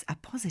fantasies are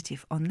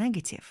positive or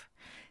negative,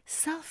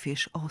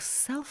 selfish or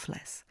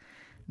selfless,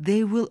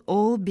 they will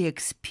all be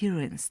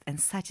experienced and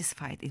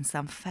satisfied in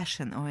some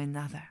fashion or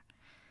another.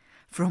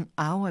 From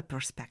our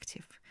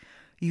perspective,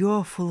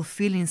 you're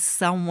fulfilling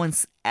someone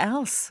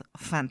else's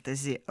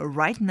fantasy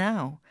right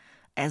now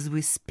as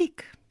we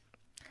speak.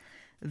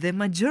 The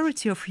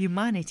majority of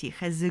humanity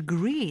has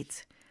agreed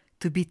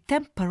to be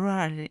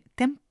temporarily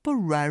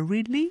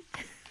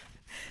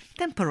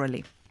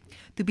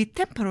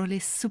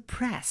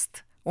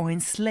suppressed or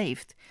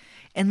enslaved,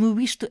 and we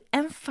wish to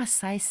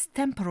emphasize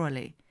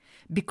temporarily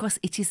because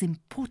it is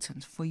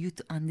important for you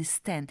to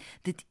understand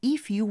that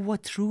if you were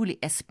truly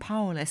as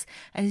powerless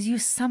as you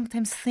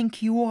sometimes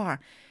think you are,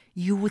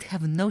 you would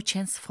have no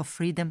chance for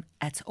freedom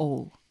at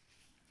all.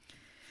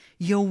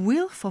 Your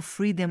will for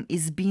freedom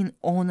is being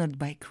honored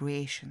by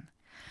creation,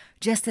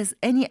 just as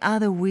any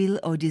other will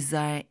or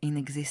desire in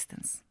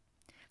existence.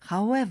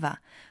 However,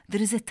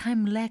 there is a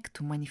time lag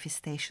to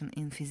manifestation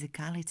in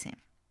physicality.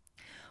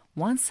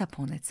 Once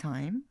upon a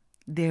time,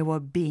 there were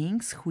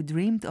beings who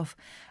dreamed of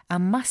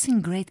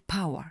amassing great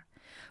power,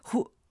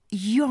 who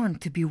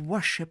yearned to be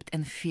worshipped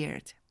and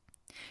feared.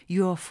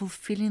 You are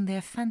fulfilling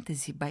their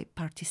fantasy by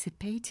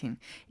participating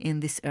in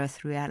this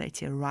earth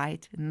reality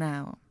right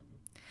now.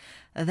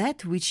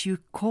 That which you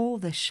call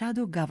the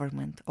shadow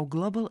government or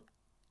global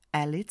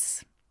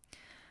elites,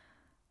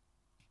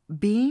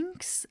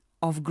 beings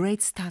of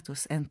great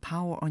status and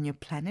power on your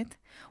planet,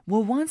 were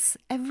once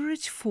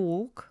average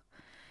folk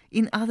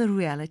in other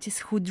realities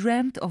who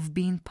dreamt of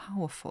being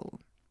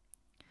powerful.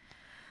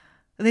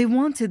 They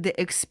wanted the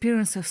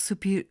experience of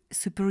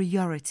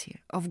superiority,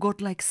 of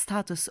godlike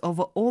status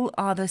over all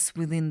others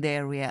within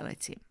their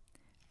reality.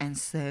 And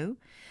so,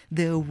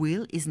 their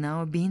will is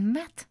now being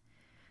met.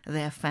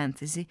 Their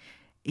fantasy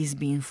is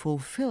being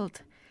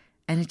fulfilled.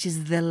 And it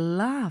is the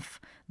love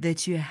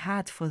that you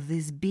had for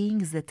these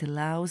beings that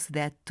allows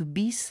that to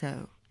be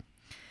so.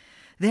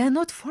 They are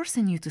not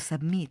forcing you to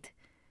submit,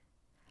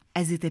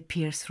 as it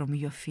appears from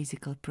your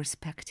physical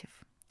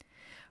perspective.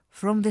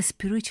 From the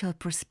spiritual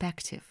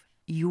perspective,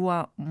 you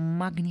are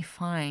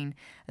magnifying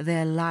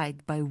their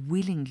light by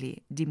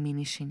willingly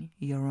diminishing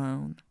your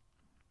own.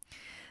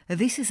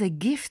 This is a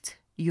gift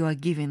you are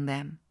giving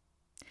them,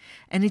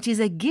 and it is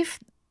a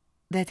gift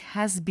that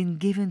has been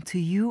given to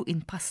you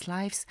in past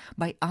lives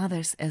by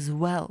others as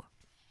well.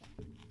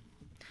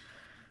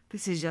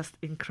 This is just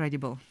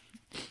incredible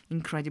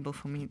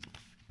for me.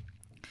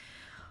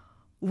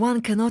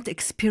 One cannot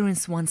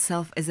experience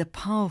oneself as a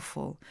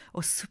powerful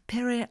or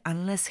superior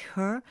unless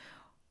her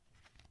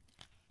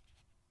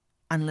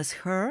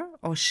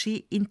or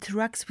she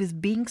interacts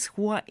with beings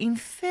who are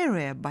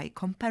inferior by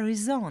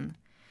comparison.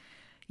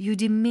 You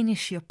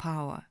diminish your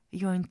power,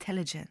 your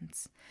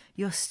intelligence,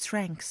 your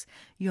strengths,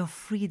 your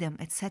freedom,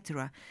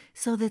 etc.,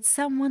 so that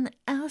someone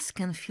else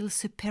can feel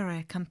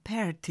superior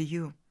compared to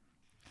you.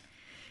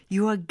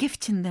 You are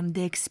gifting them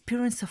the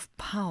experience of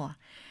power,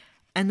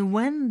 and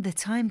when the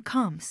time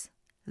comes,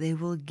 they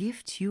will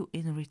gift you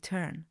in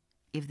return,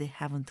 if they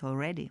haven't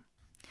already.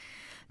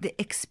 The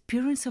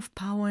experience of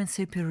power and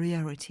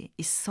superiority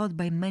is sought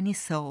by many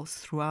souls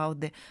throughout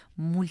the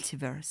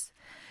multiverse,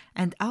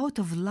 and out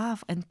of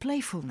love and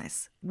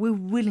playfulness, we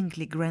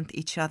willingly grant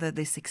each other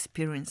this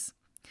experience.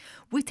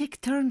 We take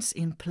turns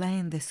in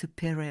playing the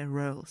superior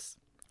roles.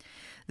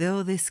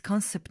 Though this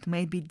concept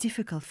may be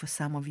difficult for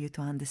some of you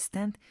to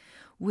understand,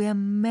 we are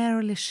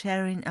merely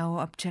sharing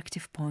our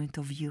objective point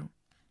of view.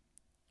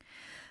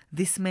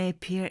 This may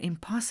appear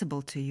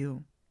impossible to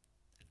you.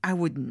 I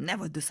would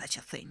never do such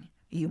a thing,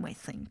 you may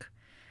think.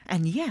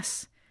 And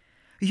yes,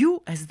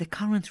 you as the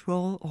current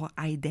role or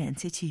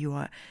identity you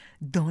are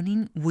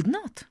donning would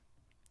not.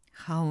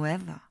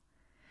 However,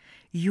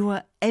 you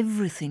are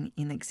everything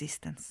in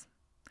existence.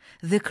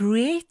 The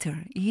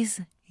Creator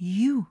is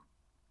you.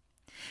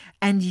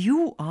 And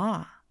you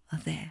are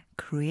the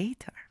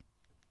Creator.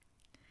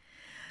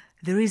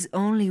 There is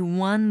only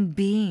one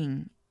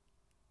being,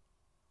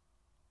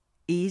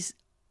 is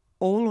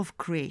all of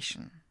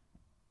creation.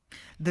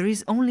 There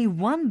is only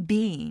one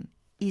being,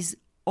 is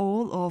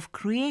all of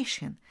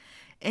creation,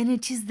 and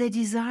it is the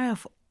desire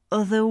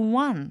of the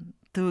one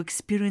to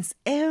experience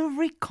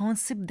every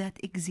concept that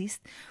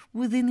exists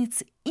within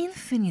its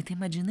infinite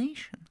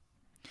imagination.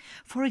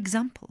 For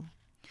example,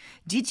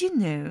 did you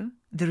know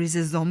there is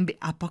a zombie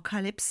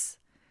apocalypse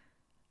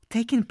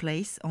taking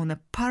place on a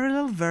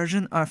parallel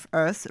version of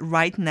Earth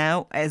right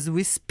now as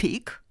we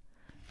speak?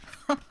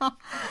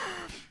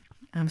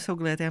 I'm so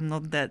glad I'm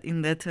not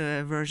in that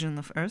version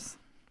of Earth.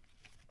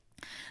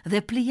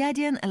 The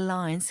Pleiadian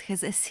Alliance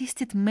has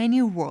assisted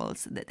many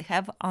worlds that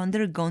have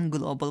undergone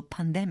global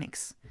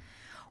pandemics.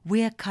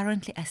 We are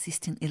currently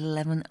assisting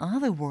 11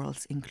 other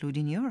worlds,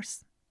 including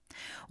yours.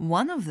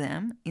 One of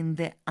them, in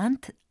the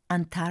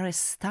Antares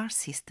star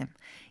system,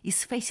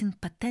 is facing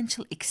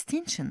potential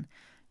extinction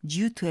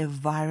due to a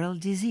viral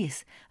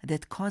disease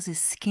that causes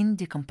skin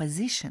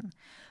decomposition,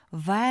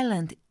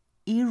 violent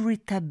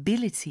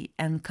irritability,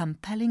 and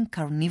compelling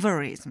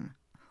carnivorism.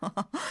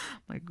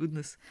 My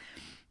goodness.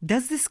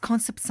 Does this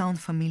concept sound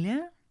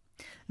familiar?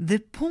 The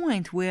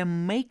point we're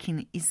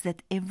making is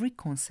that every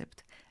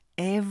concept,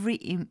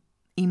 every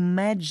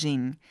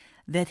imaging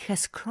that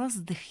has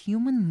crossed the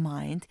human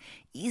mind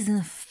is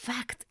in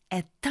fact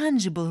a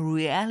tangible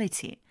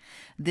reality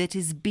that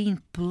is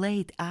being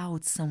played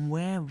out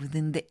somewhere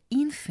within the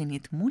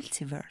infinite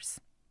multiverse.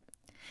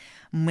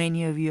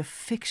 Many of your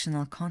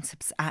fictional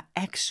concepts are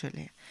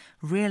actually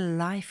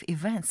real-life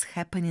events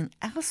happening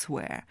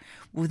elsewhere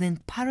within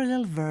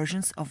parallel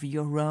versions of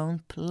your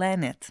own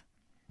planet.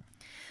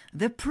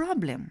 The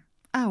problem,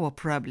 our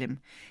problem,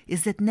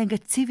 is that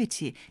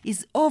negativity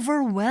is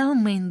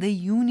overwhelming the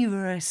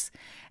universe,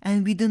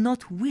 and we do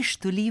not wish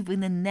to live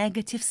in a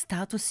negative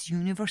status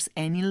universe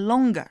any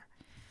longer.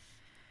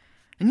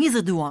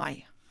 Neither do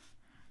I.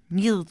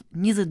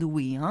 Neither do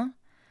we, huh?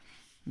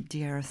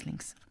 Dear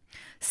Earthlings.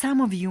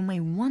 Some of you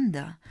may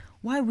wonder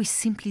why we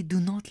simply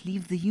do not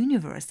leave the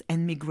universe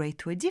and migrate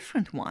to a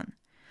different one.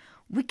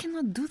 We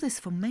cannot do this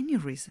for many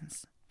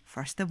reasons.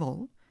 First of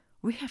all,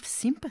 we have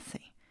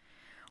sympathy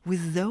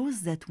with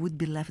those that would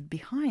be left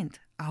behind,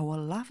 our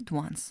loved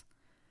ones.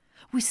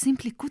 We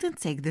simply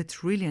couldn't take the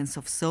trillions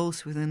of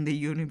souls within the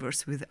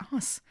universe with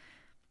us.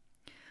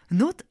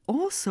 Not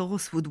all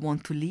souls would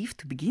want to leave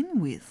to begin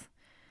with.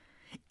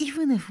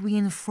 Even if we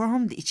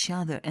informed each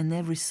other and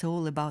every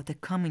soul about a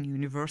coming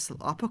universal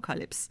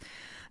apocalypse,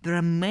 there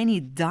are many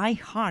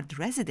die-hard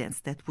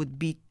residents that would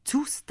be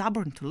too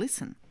stubborn to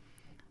listen.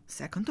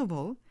 Second of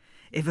all,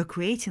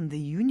 evacuating the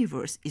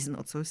universe is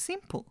not so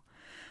simple.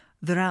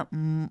 There are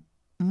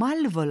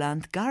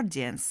malevolent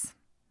guardians.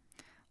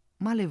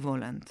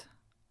 Malevolent.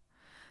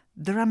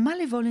 There are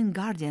malevolent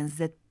guardians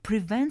that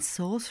prevent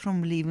souls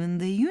from leaving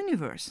the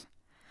universe.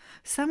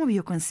 Some of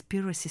your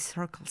conspiracy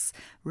circles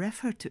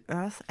refer to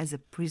Earth as a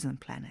prison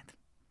planet.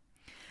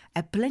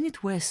 A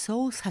planet where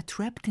souls are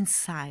trapped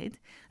inside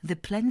the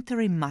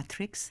planetary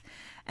matrix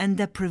and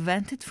are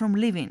prevented from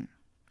leaving.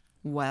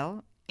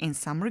 Well, in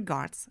some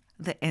regards,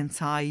 the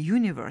entire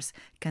universe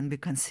can be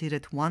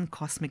considered one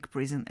cosmic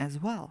prison as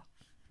well.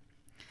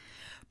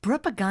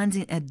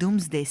 Propaganding a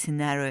doomsday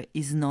scenario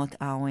is not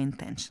our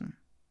intention.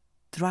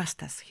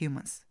 Trust us,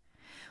 humans.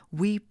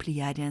 We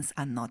Pleiadians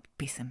are not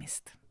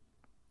pessimists.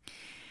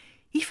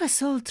 If a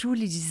soul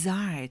truly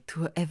desired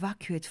to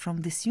evacuate from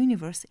this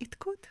universe, it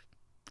could.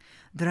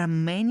 There are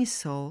many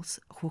souls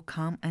who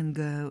come and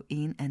go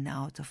in and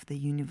out of the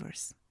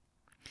universe.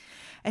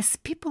 As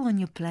people on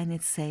your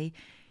planet say,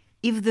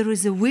 if there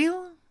is a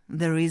will,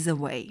 there is a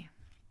way.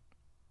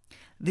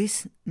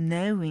 This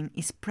knowing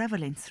is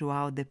prevalent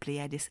throughout the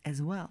Pleiades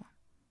as well.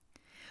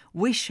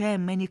 We share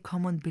many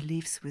common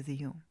beliefs with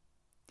you.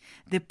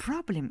 The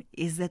problem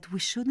is that we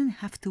shouldn't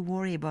have to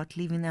worry about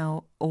leaving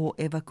or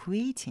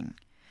evacuating.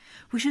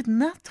 We should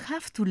not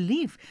have to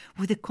live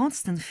with the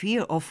constant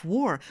fear of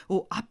war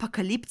or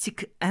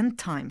apocalyptic end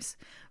times,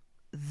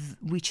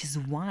 which is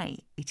why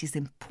it is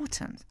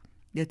important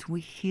that we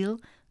heal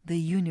the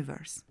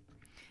universe,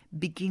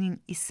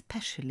 beginning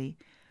especially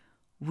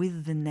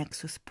with the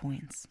nexus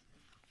points.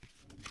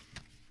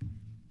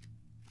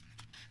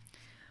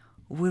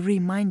 We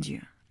remind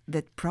you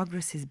that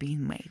progress is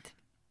being made.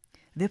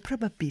 The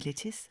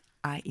probabilities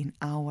are in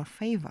our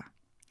favor.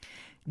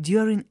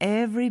 During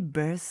every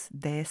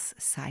birth-death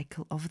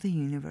cycle of the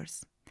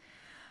universe,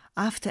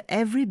 after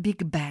every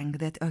Big Bang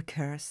that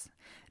occurs,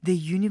 the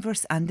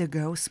universe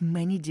undergoes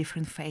many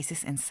different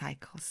phases and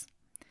cycles.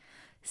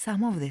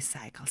 Some of these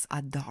cycles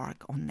are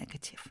dark or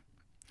negative.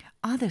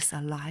 Others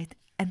are light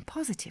and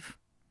positive.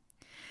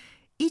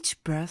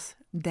 Each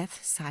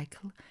birth-death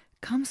cycle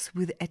comes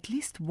with at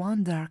least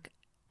one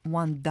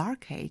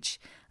dark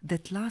age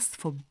that lasts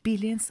for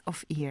billions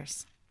of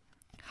years.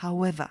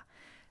 However,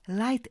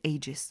 light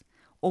ages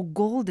or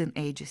golden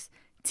ages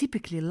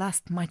typically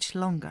last much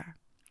longer.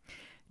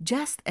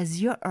 Just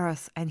as your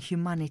Earth and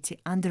humanity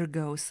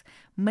undergoes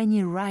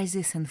many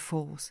rises and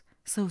falls,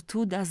 so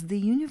too does the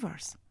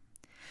universe.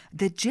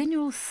 The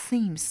general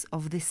themes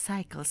of these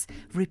cycles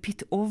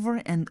repeat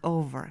over and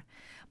over,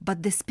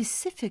 but the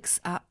specifics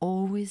are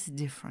always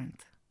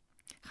different.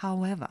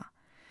 However,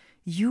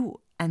 you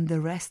and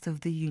the rest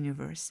of the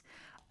universe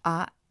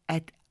are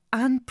at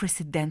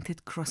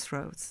unprecedented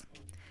crossroads.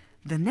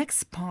 The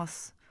next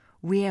path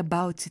we are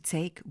about to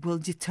take will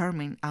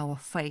determine our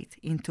fate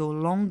into a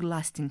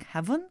long-lasting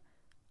heaven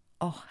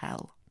or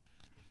hell.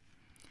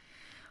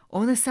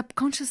 On a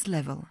subconscious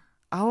level,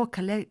 our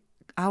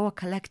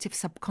collective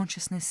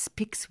subconsciousness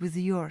speaks with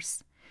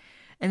yours,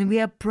 and we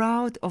are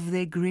proud of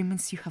the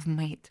agreements you have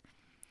made.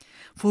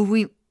 For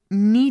we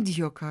need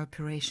your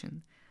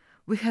cooperation.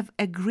 We have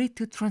agreed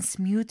to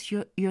transmute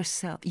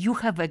yourself. You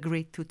have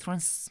agreed to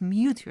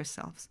transmute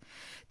yourselves,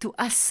 to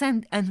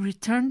ascend and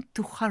return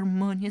to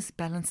harmonious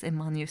balance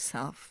among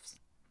yourselves.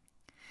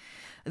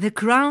 The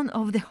crown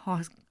of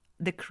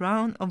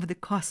the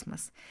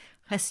cosmos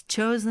has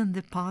chosen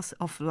the path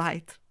of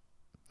light,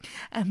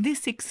 and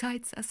this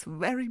excites us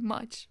very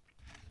much.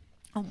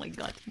 Oh my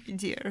God, my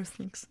dear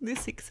Earthlings,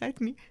 this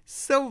excites me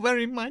so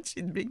very much.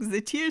 It brings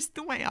the tears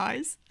to my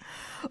eyes.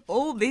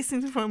 All this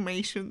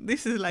information,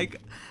 this is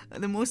like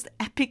the most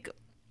epic,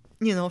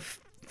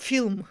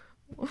 film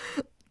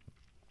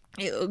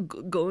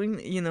going,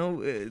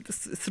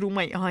 through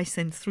my eyes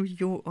and through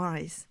your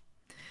eyes.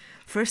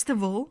 First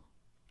of all,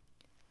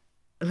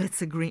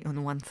 let's agree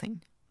on one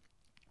thing.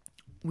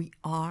 We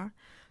are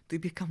to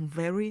become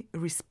very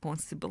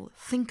responsible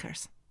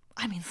thinkers.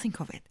 I mean,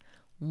 think of it.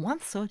 One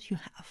thought you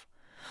have.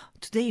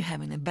 Today you're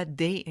having a bad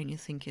day and you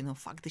think,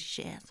 fuck this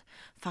shit,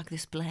 fuck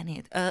this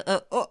planet.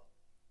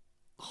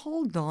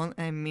 Hold on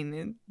a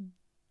minute,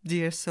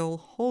 dear soul,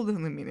 hold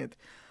on a minute.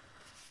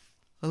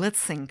 Let's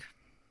think.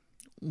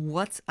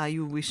 What are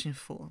you wishing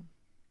for?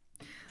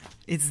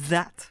 It's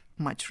that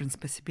much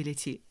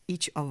responsibility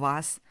each of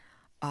us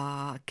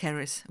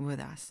carries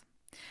with us.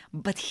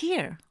 But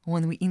here,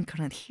 when we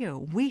incarnate here,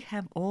 we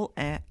have all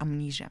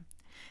amnesia.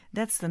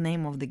 That's the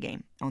name of the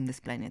game on this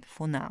planet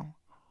for now.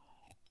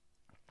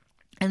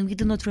 And we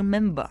do not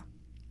remember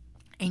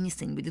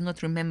anything. We do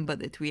not remember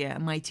that we are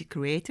mighty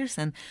creators,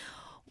 and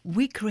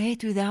we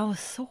create with our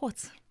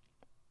thoughts.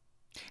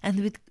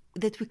 And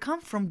that we come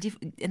from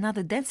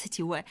another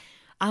density where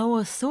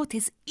our thought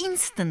is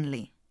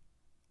instantly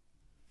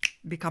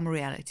become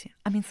reality.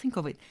 I mean, think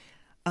of it.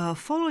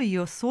 Follow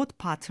your thought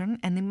pattern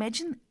and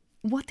imagine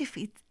what if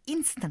it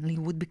instantly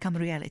would become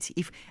reality,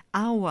 if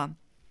our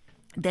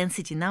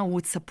density now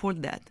would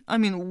support that. I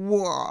mean,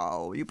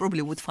 wow, you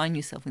probably would find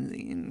yourself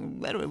in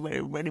very,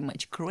 very, very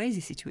much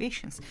crazy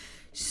situations.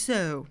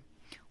 So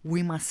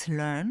we must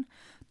learn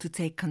to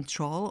take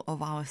control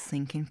of our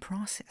thinking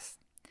process.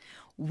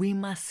 We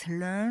must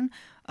learn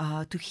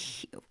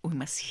we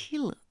must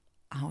heal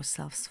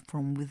ourselves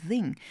from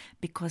within,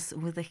 because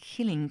with the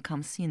healing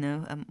comes,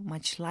 a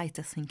much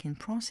lighter thinking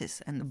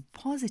process and a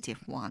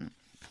positive one.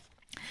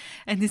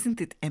 And isn't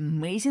it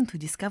amazing to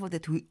discover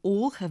that we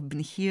all have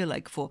been here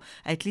like for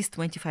at least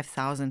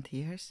 25,000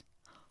 years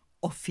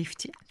or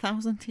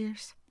 50,000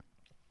 years?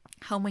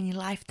 How many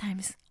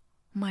lifetimes,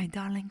 my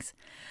darlings?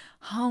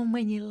 How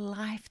many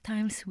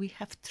lifetimes we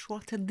have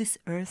trotted this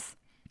earth?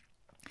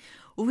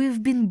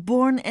 We've been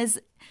born as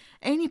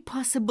any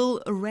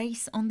possible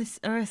race on this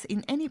earth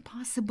in any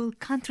possible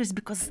countries,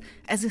 because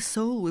as a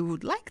soul we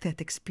would like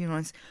that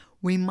experience.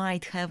 We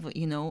might have,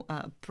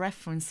 a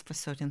preference for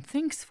certain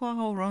things for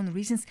our own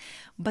reasons,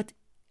 but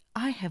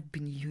I have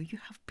been you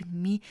have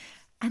been me,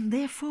 and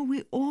therefore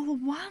we all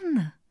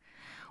one.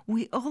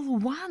 We all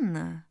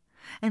one.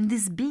 And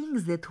these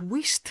beings that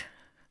wished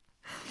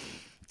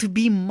to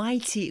be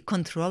mighty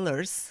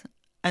controllers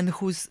and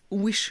whose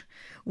wish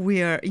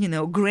we are,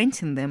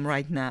 granting them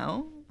right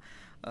now.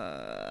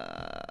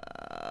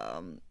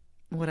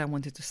 What I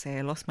wanted to say,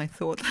 I lost my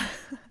thought.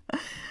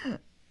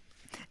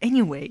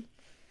 Anyway,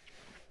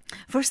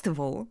 first of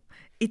all,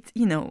 it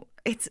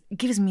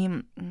gives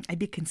me a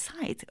big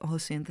insight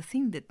also in the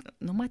thing that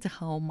no matter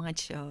how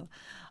much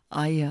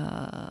I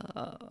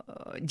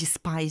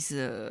despise,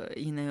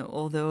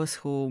 all those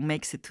who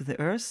makes it to the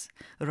earth,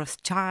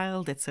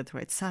 Rothschild,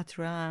 etc.,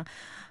 etc.,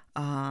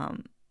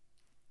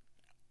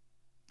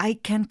 I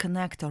can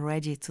connect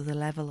already to the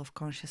level of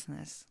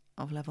consciousness,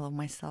 of level of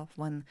myself,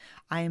 when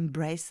I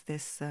embrace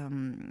this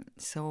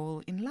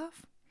soul in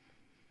love.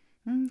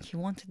 He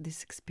wanted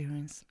this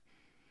experience.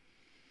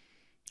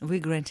 We're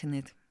granting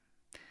it.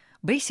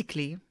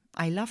 Basically,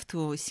 I love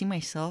to see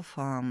myself.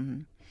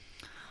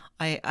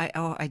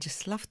 I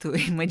just love to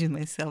imagine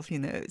myself,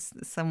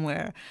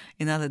 somewhere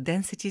in other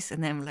densities,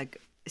 and I'm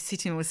like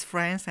sitting with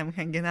friends. I'm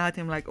hanging out.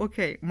 I'm like,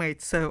 okay,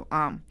 mate. So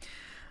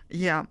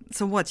yeah.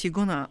 So what you're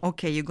gonna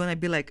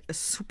be like a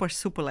super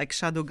like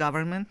shadow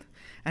government,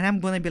 and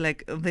I'm gonna be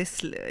like this,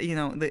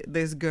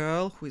 this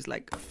girl who is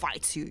like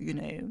fights you,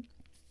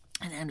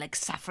 and I'm like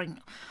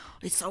suffering.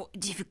 It's so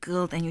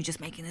difficult, and you're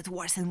just making it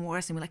worse and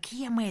worse. And we're like,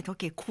 yeah, mate,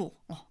 okay, cool.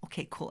 Oh,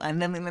 okay, cool. And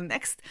then in the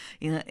next,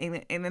 in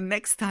the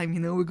next time,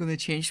 we're gonna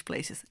change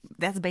places.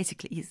 That's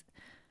basically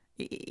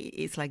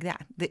it's like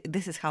that.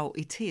 This is how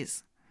it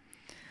is.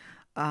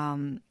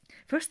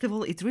 First of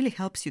all, it really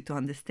helps you to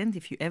understand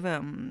if you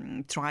ever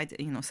tried,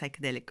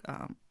 psychedelic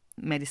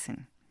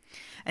medicine,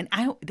 and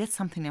that's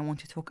something I want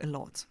to talk a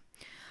lot.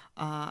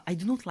 I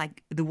do not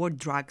like the word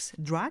drugs.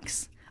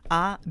 Drugs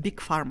are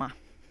big pharma.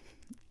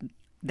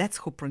 That's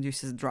who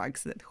produces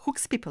drugs that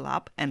hooks people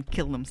up and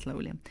kill them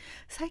slowly.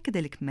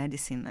 Psychedelic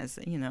medicine, as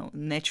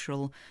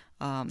natural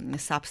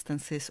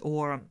substances,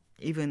 or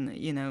even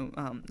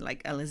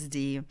like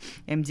LSD,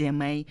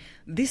 MDMA,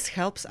 this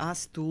helps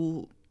us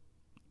to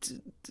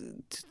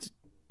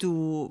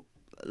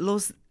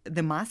lose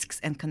the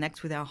masks and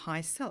connect with our high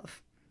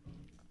self.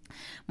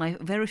 My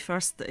very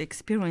first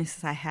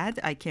experience I had,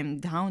 I came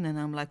down and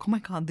I'm like, oh my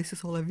God, this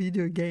is all a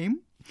video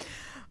game.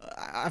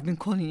 I've been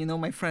calling,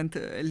 my friend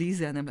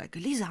Lisa, and I'm like,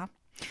 Lisa,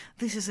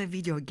 this is a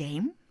video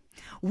game.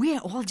 We are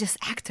all just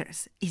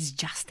actors. It's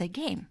just a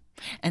game.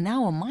 And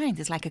our mind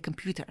is like a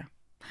computer.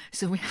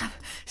 So when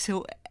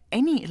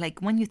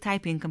you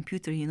type in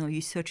computer,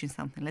 you're searching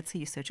something. Let's say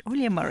you search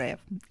Olia Marev,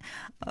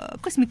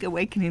 Cosmic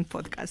Awakening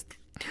podcast.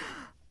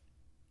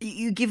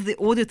 You give the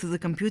order to the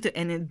computer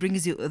and it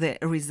brings you the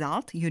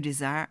result you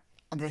desire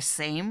the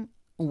same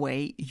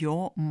way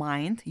your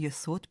mind, your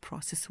thought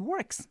process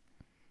works.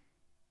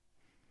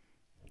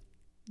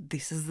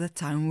 This is the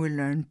time we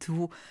learn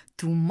to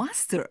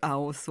master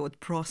our thought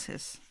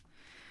process.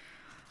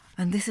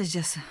 And this is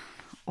just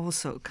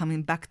also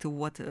coming back to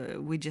what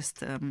we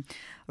just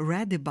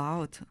read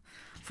about.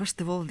 First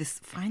of all,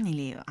 this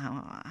finally,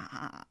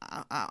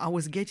 I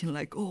was getting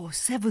like,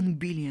 7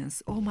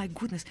 billions. Oh my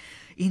goodness,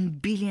 in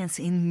billions,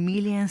 in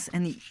millions.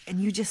 And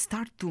you just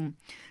start to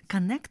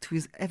connect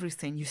with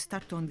everything. You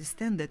start to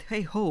understand that,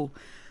 hey ho,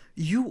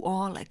 you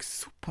are like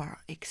super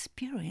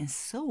experienced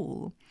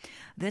soul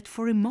that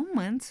for a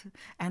moment,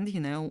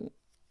 and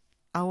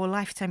our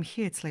lifetime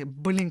here, it's like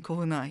blink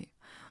of an eye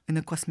in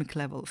a cosmic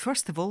level.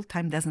 First of all,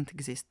 time doesn't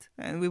exist,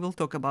 and we will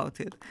talk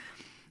about it.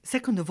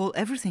 Second of all,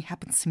 everything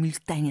happens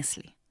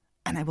simultaneously,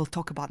 and I will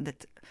talk about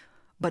that.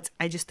 But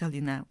I just tell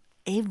you now,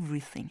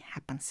 everything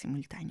happens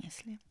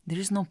simultaneously. There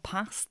is no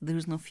past, there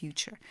is no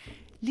future.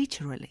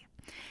 Literally.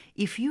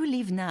 If you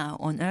live now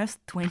on Earth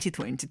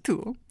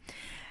 2022,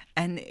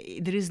 and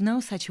there is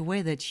no such a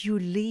way that you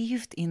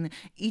lived in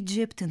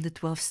Egypt in the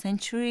 12th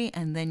century,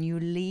 and then you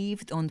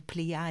lived on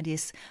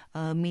Pleiades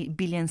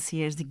billions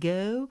years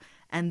ago,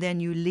 and then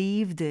you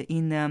lived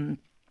in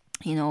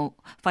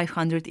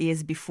 500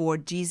 years before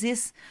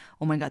Jesus.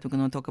 Oh my God, we're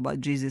going to talk about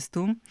Jesus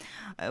too.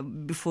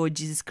 Before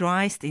Jesus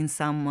Christ in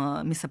some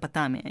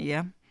Mesopotamia,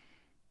 yeah?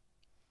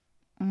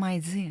 My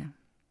dear,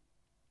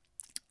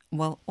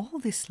 well, all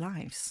these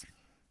lives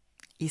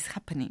is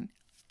happening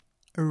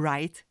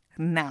right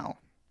now.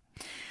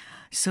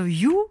 So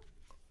your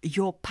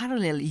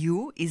parallel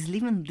you is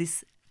living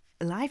these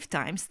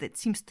lifetimes that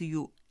seems to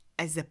you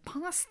as a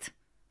past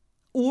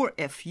or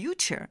a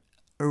future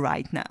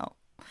right now.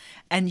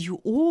 And you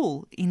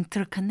all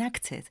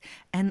interconnected.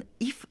 And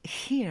if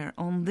here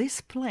on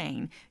this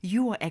plane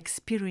you are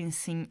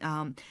experiencing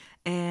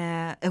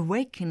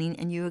awakening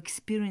and you're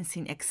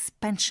experiencing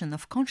expansion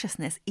of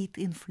consciousness, it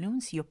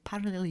influences your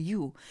parallel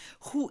you,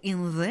 who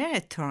in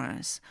their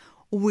turns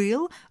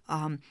will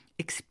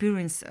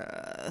experience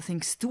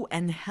things too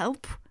and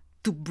help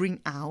to bring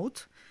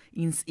out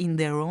in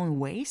their own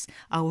ways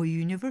our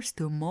universe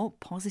to a more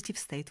positive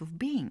state of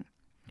being.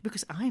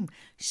 Because I'm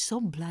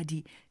so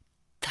bloody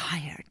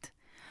tired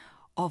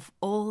of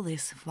all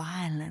this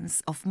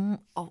violence of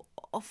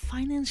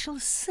financial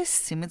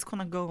system. It's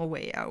gonna go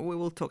away. We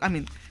will talk. I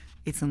mean,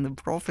 it's in the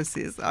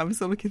prophecies. I'm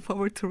so looking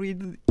forward to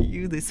read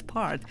you this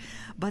part.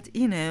 But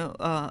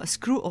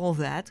screw all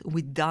that.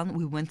 We're done.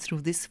 We went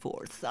through this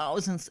for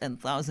thousands and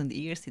thousands of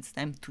years. It's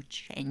time to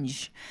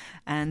change.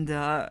 And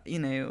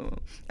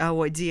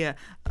our dear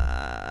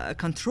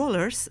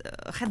controllers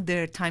had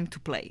their time to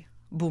play.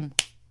 Boom.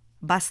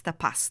 Basta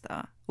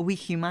pasta. We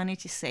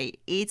humanity say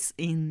it's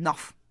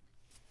enough.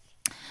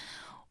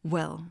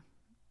 Well,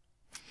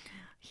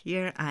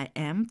 here I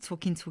am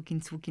talking.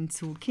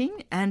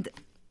 And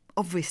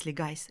obviously,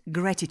 guys,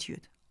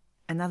 gratitude.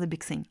 Another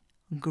big thing.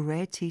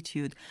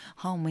 Gratitude.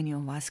 How many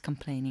of us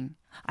complaining?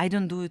 I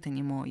don't do it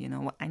anymore,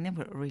 I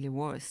never really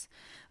was.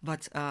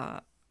 But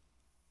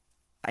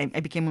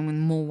I became even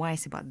more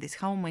wise about this.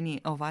 How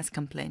many of us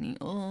complaining?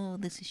 Oh,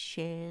 this is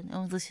shit.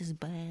 Oh, this is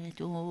bad.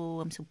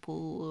 Oh, I'm so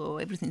poor. Oh,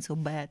 everything's so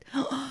bad.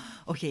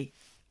 Okay,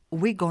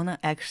 we're gonna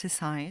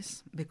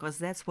exercise because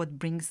that's what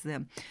brings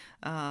the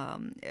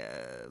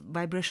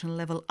vibration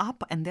level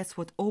up, and that's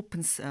what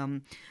opens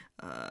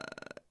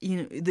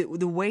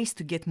the ways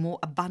to get more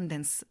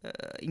abundance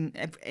in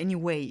any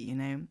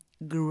way.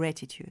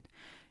 Gratitude.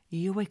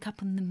 You wake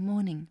up in the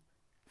morning,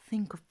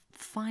 think of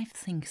 5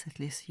 things at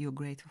least you're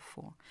grateful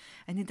for.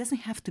 And it doesn't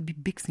have to be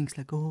big things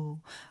like, oh,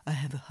 I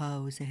have a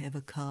house, I have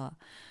a car.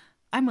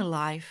 I'm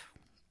alive.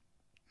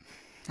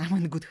 I'm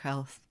in good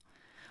health.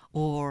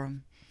 Or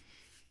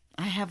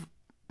I have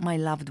my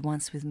loved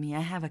ones with me.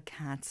 I have a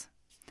cat.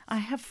 I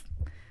have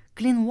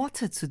clean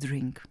water to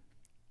drink.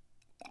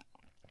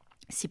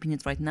 Sipping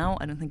it right now.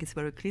 I don't think it's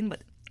very clean,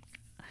 but,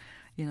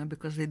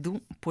 because they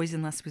do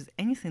poison us with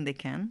anything they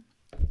can.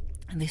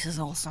 And this is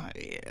also,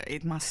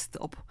 it must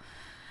stop.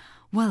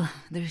 Well,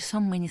 there are so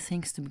many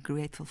things to be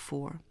grateful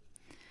for.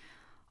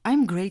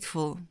 I'm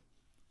grateful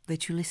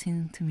that you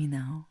listen to me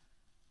now.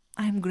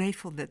 I'm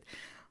grateful that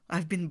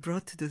I've been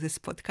brought to do this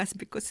podcast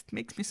because it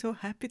makes me so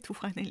happy to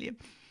finally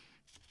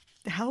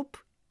help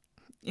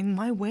in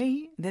my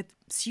way that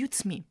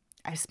suits me.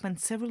 I spent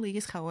several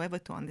years, however,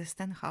 to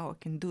understand how I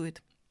can do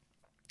it.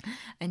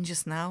 And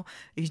just now,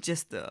 it's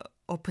just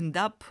opened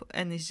up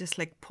and it's just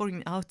like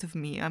pouring out of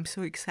me. I'm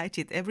so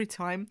excited every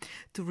time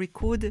to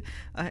record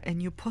a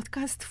new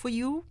podcast for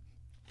you.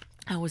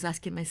 I was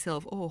asking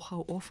myself,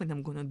 how often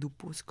I'm going to do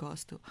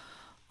podcast?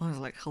 I was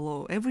like,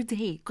 hello, every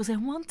day, because I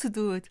want to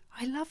do it.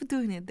 I love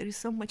doing it. There is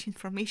so much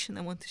information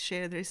I want to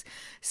share. There's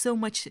so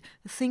much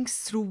things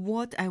through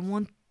what I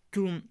want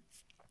to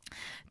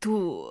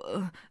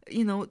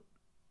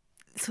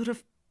sort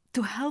of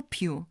to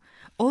help you.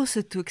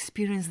 Also to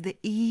experience the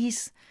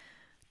ease,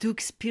 to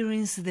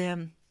experience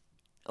the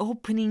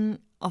opening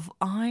of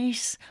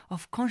eyes,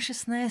 of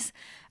consciousness,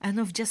 and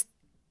of just,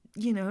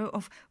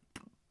 of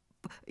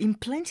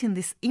implanting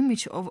this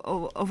image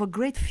of a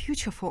great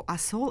future for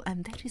us all,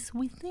 and that is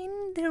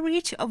within the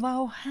reach of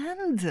our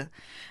hand.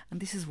 And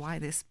this is why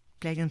this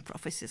Pleiadian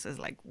Prophecy is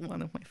like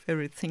one of my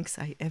favorite things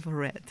I ever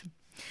read.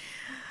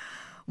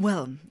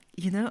 Well,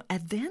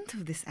 at the end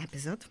of this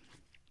episode,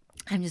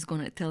 I'm just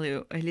going to tell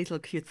you a little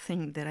cute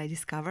thing that I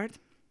discovered.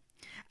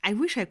 I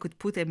wish I could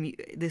put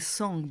this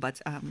song,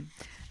 but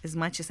as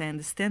much as I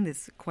understand,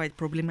 it's quite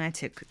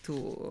problematic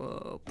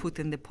to put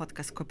in the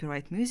podcast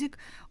copyright music.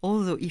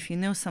 Although if you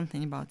know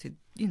something about it,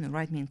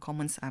 write me in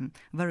comments. I'm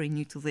very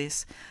new to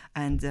this.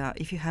 And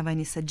if you have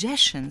any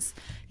suggestions,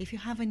 if you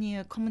have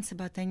any comments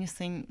about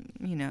anything,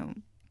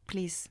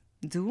 please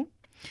do.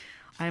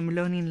 I'm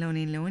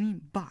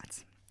learning.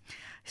 But,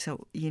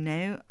 so,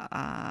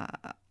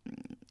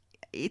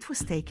 it was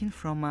taken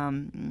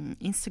from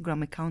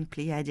Instagram account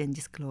Pleiadian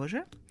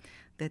Disclosure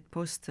that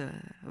posts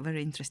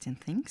very interesting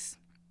things.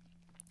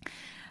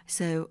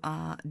 So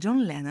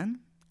John Lennon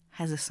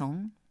has a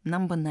song,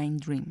 Number 9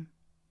 Dream.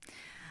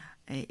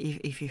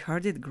 If you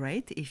heard it,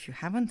 great. If you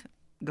haven't,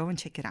 go and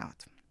check it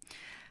out.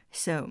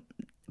 So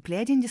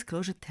Pleiadian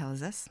Disclosure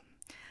tells us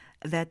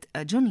that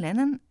John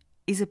Lennon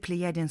is a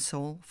Pleiadian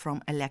soul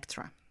from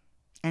Electra.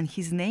 And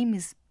his name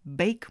is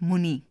Baik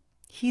Muni.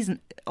 He's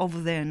over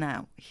there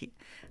now. He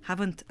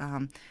haven't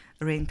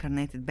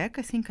reincarnated back.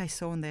 I think I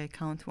saw on the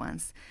account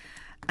once.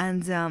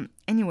 And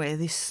anyway,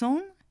 this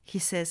song, he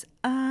says,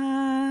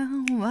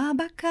 Awa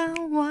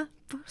bakawa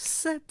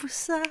pusa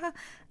pusa,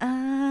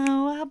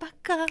 awa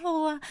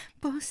bakawa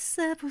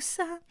pusa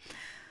pusa.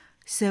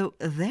 So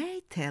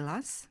they tell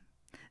us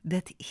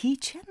that he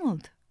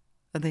channeled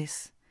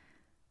this.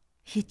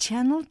 He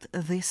channeled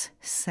this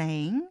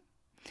saying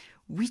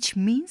which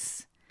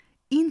means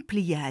in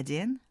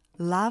Pleiadian,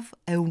 love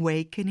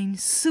awakening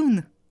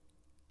soon.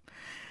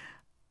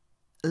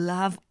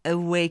 Love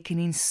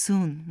awakening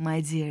soon,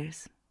 my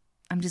dears.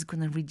 I'm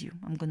going to read you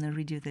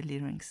the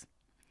lyrics.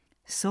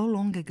 So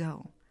long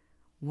ago,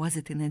 was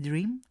it in a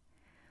dream?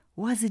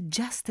 Was it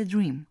just a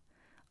dream?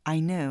 I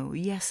know,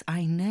 yes,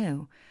 I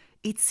know.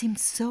 It seemed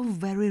so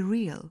very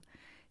real.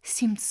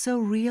 Seemed so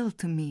real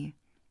to me.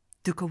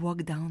 Took a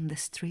walk down the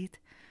street.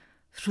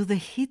 Through the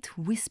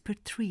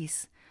heat-whispered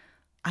trees,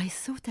 I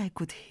thought I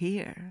could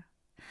hear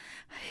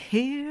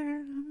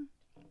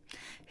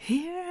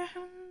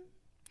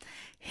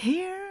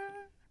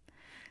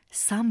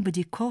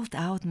somebody called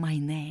out my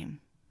name,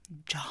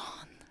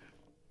 John.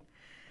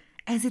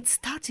 As it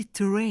started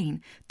to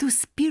rain, two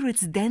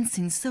spirits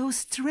dancing so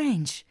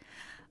strange.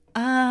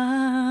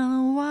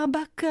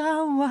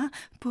 Awabakawa,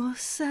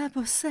 pose,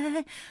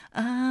 pose,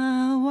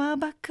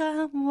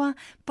 awabakawa,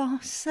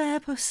 pose,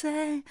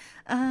 pose,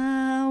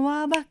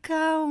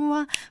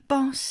 awabakawa,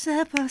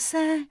 pose,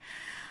 pose.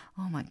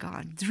 Oh my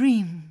God,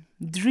 dream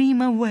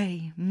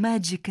away,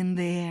 magic in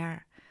the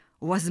air.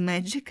 Was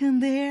magic in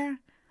the air?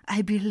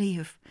 I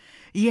believe.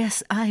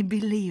 Yes, I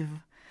believe.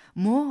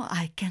 More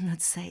I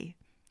cannot say.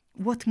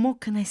 What more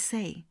can I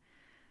say?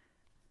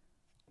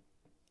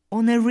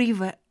 On a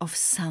river of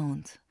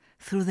sound,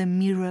 through the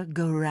mirror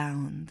go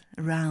round,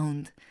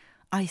 round.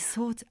 I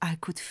thought I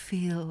could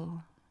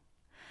feel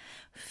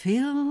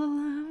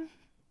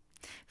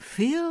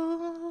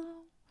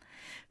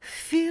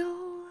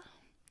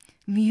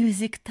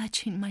music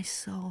touching my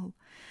soul.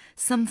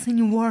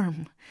 Something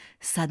warm,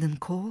 sudden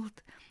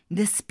cold.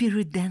 The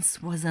spirit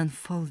dance was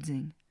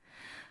unfolding.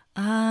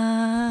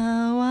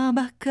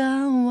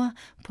 Awabakawa,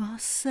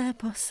 pose,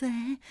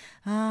 pose,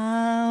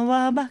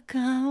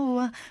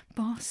 awabakawa,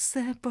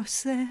 pose,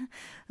 pose,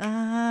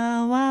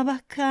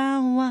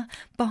 awabakawa,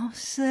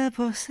 pose,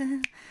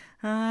 pose,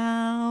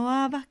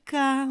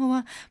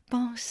 awabakawa,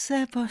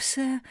 pose,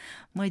 pose.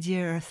 My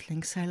dear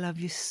Earthlings, I love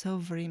you so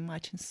very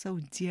much and so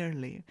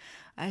dearly.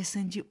 I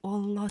send you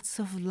all lots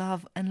of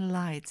love and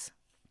light.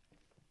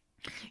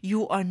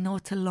 You are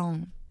not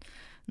alone,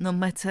 no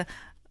matter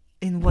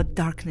in what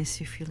darkness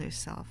you feel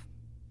yourself.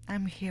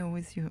 I'm here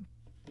with you.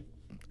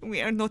 We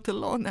are not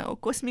alone. Our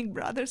cosmic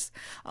brothers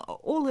are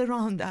all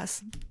around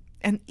us.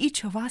 And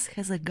each of us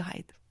has a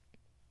guide.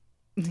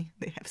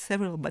 They have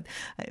several, but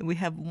we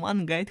have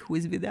one guide who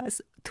is with us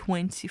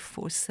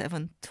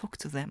 24/7. Talk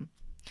to them.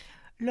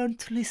 Learn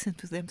to listen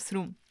to them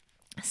through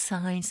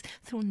signs,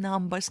 through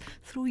numbers,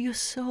 through your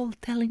soul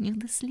telling you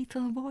this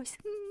little voice.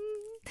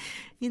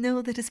 You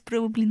know, that is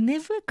probably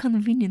never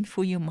convenient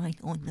for your mind.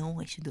 Oh no,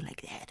 I should do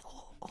like that.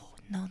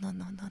 No,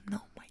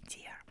 my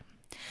dear.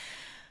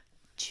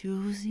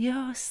 Choose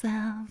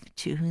yourself,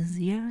 choose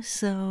your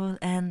soul.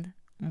 And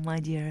my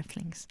dear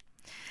Earthlings,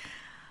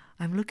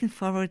 I'm looking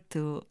forward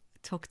to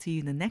talk to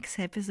you in the next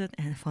episode.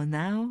 And for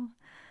now,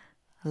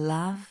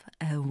 love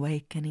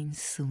awakening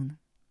soon.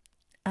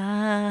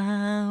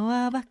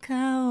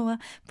 Awabakawa,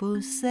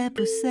 pose,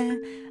 pose,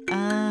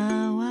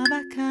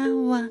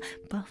 awabakawa,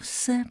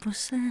 pose,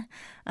 pose,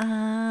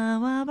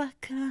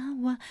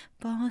 awabakawa,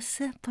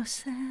 pose,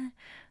 pose.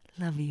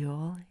 Love you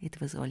all. It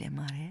was Olia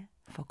Mare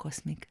for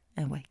Cosmic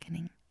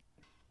Awakening.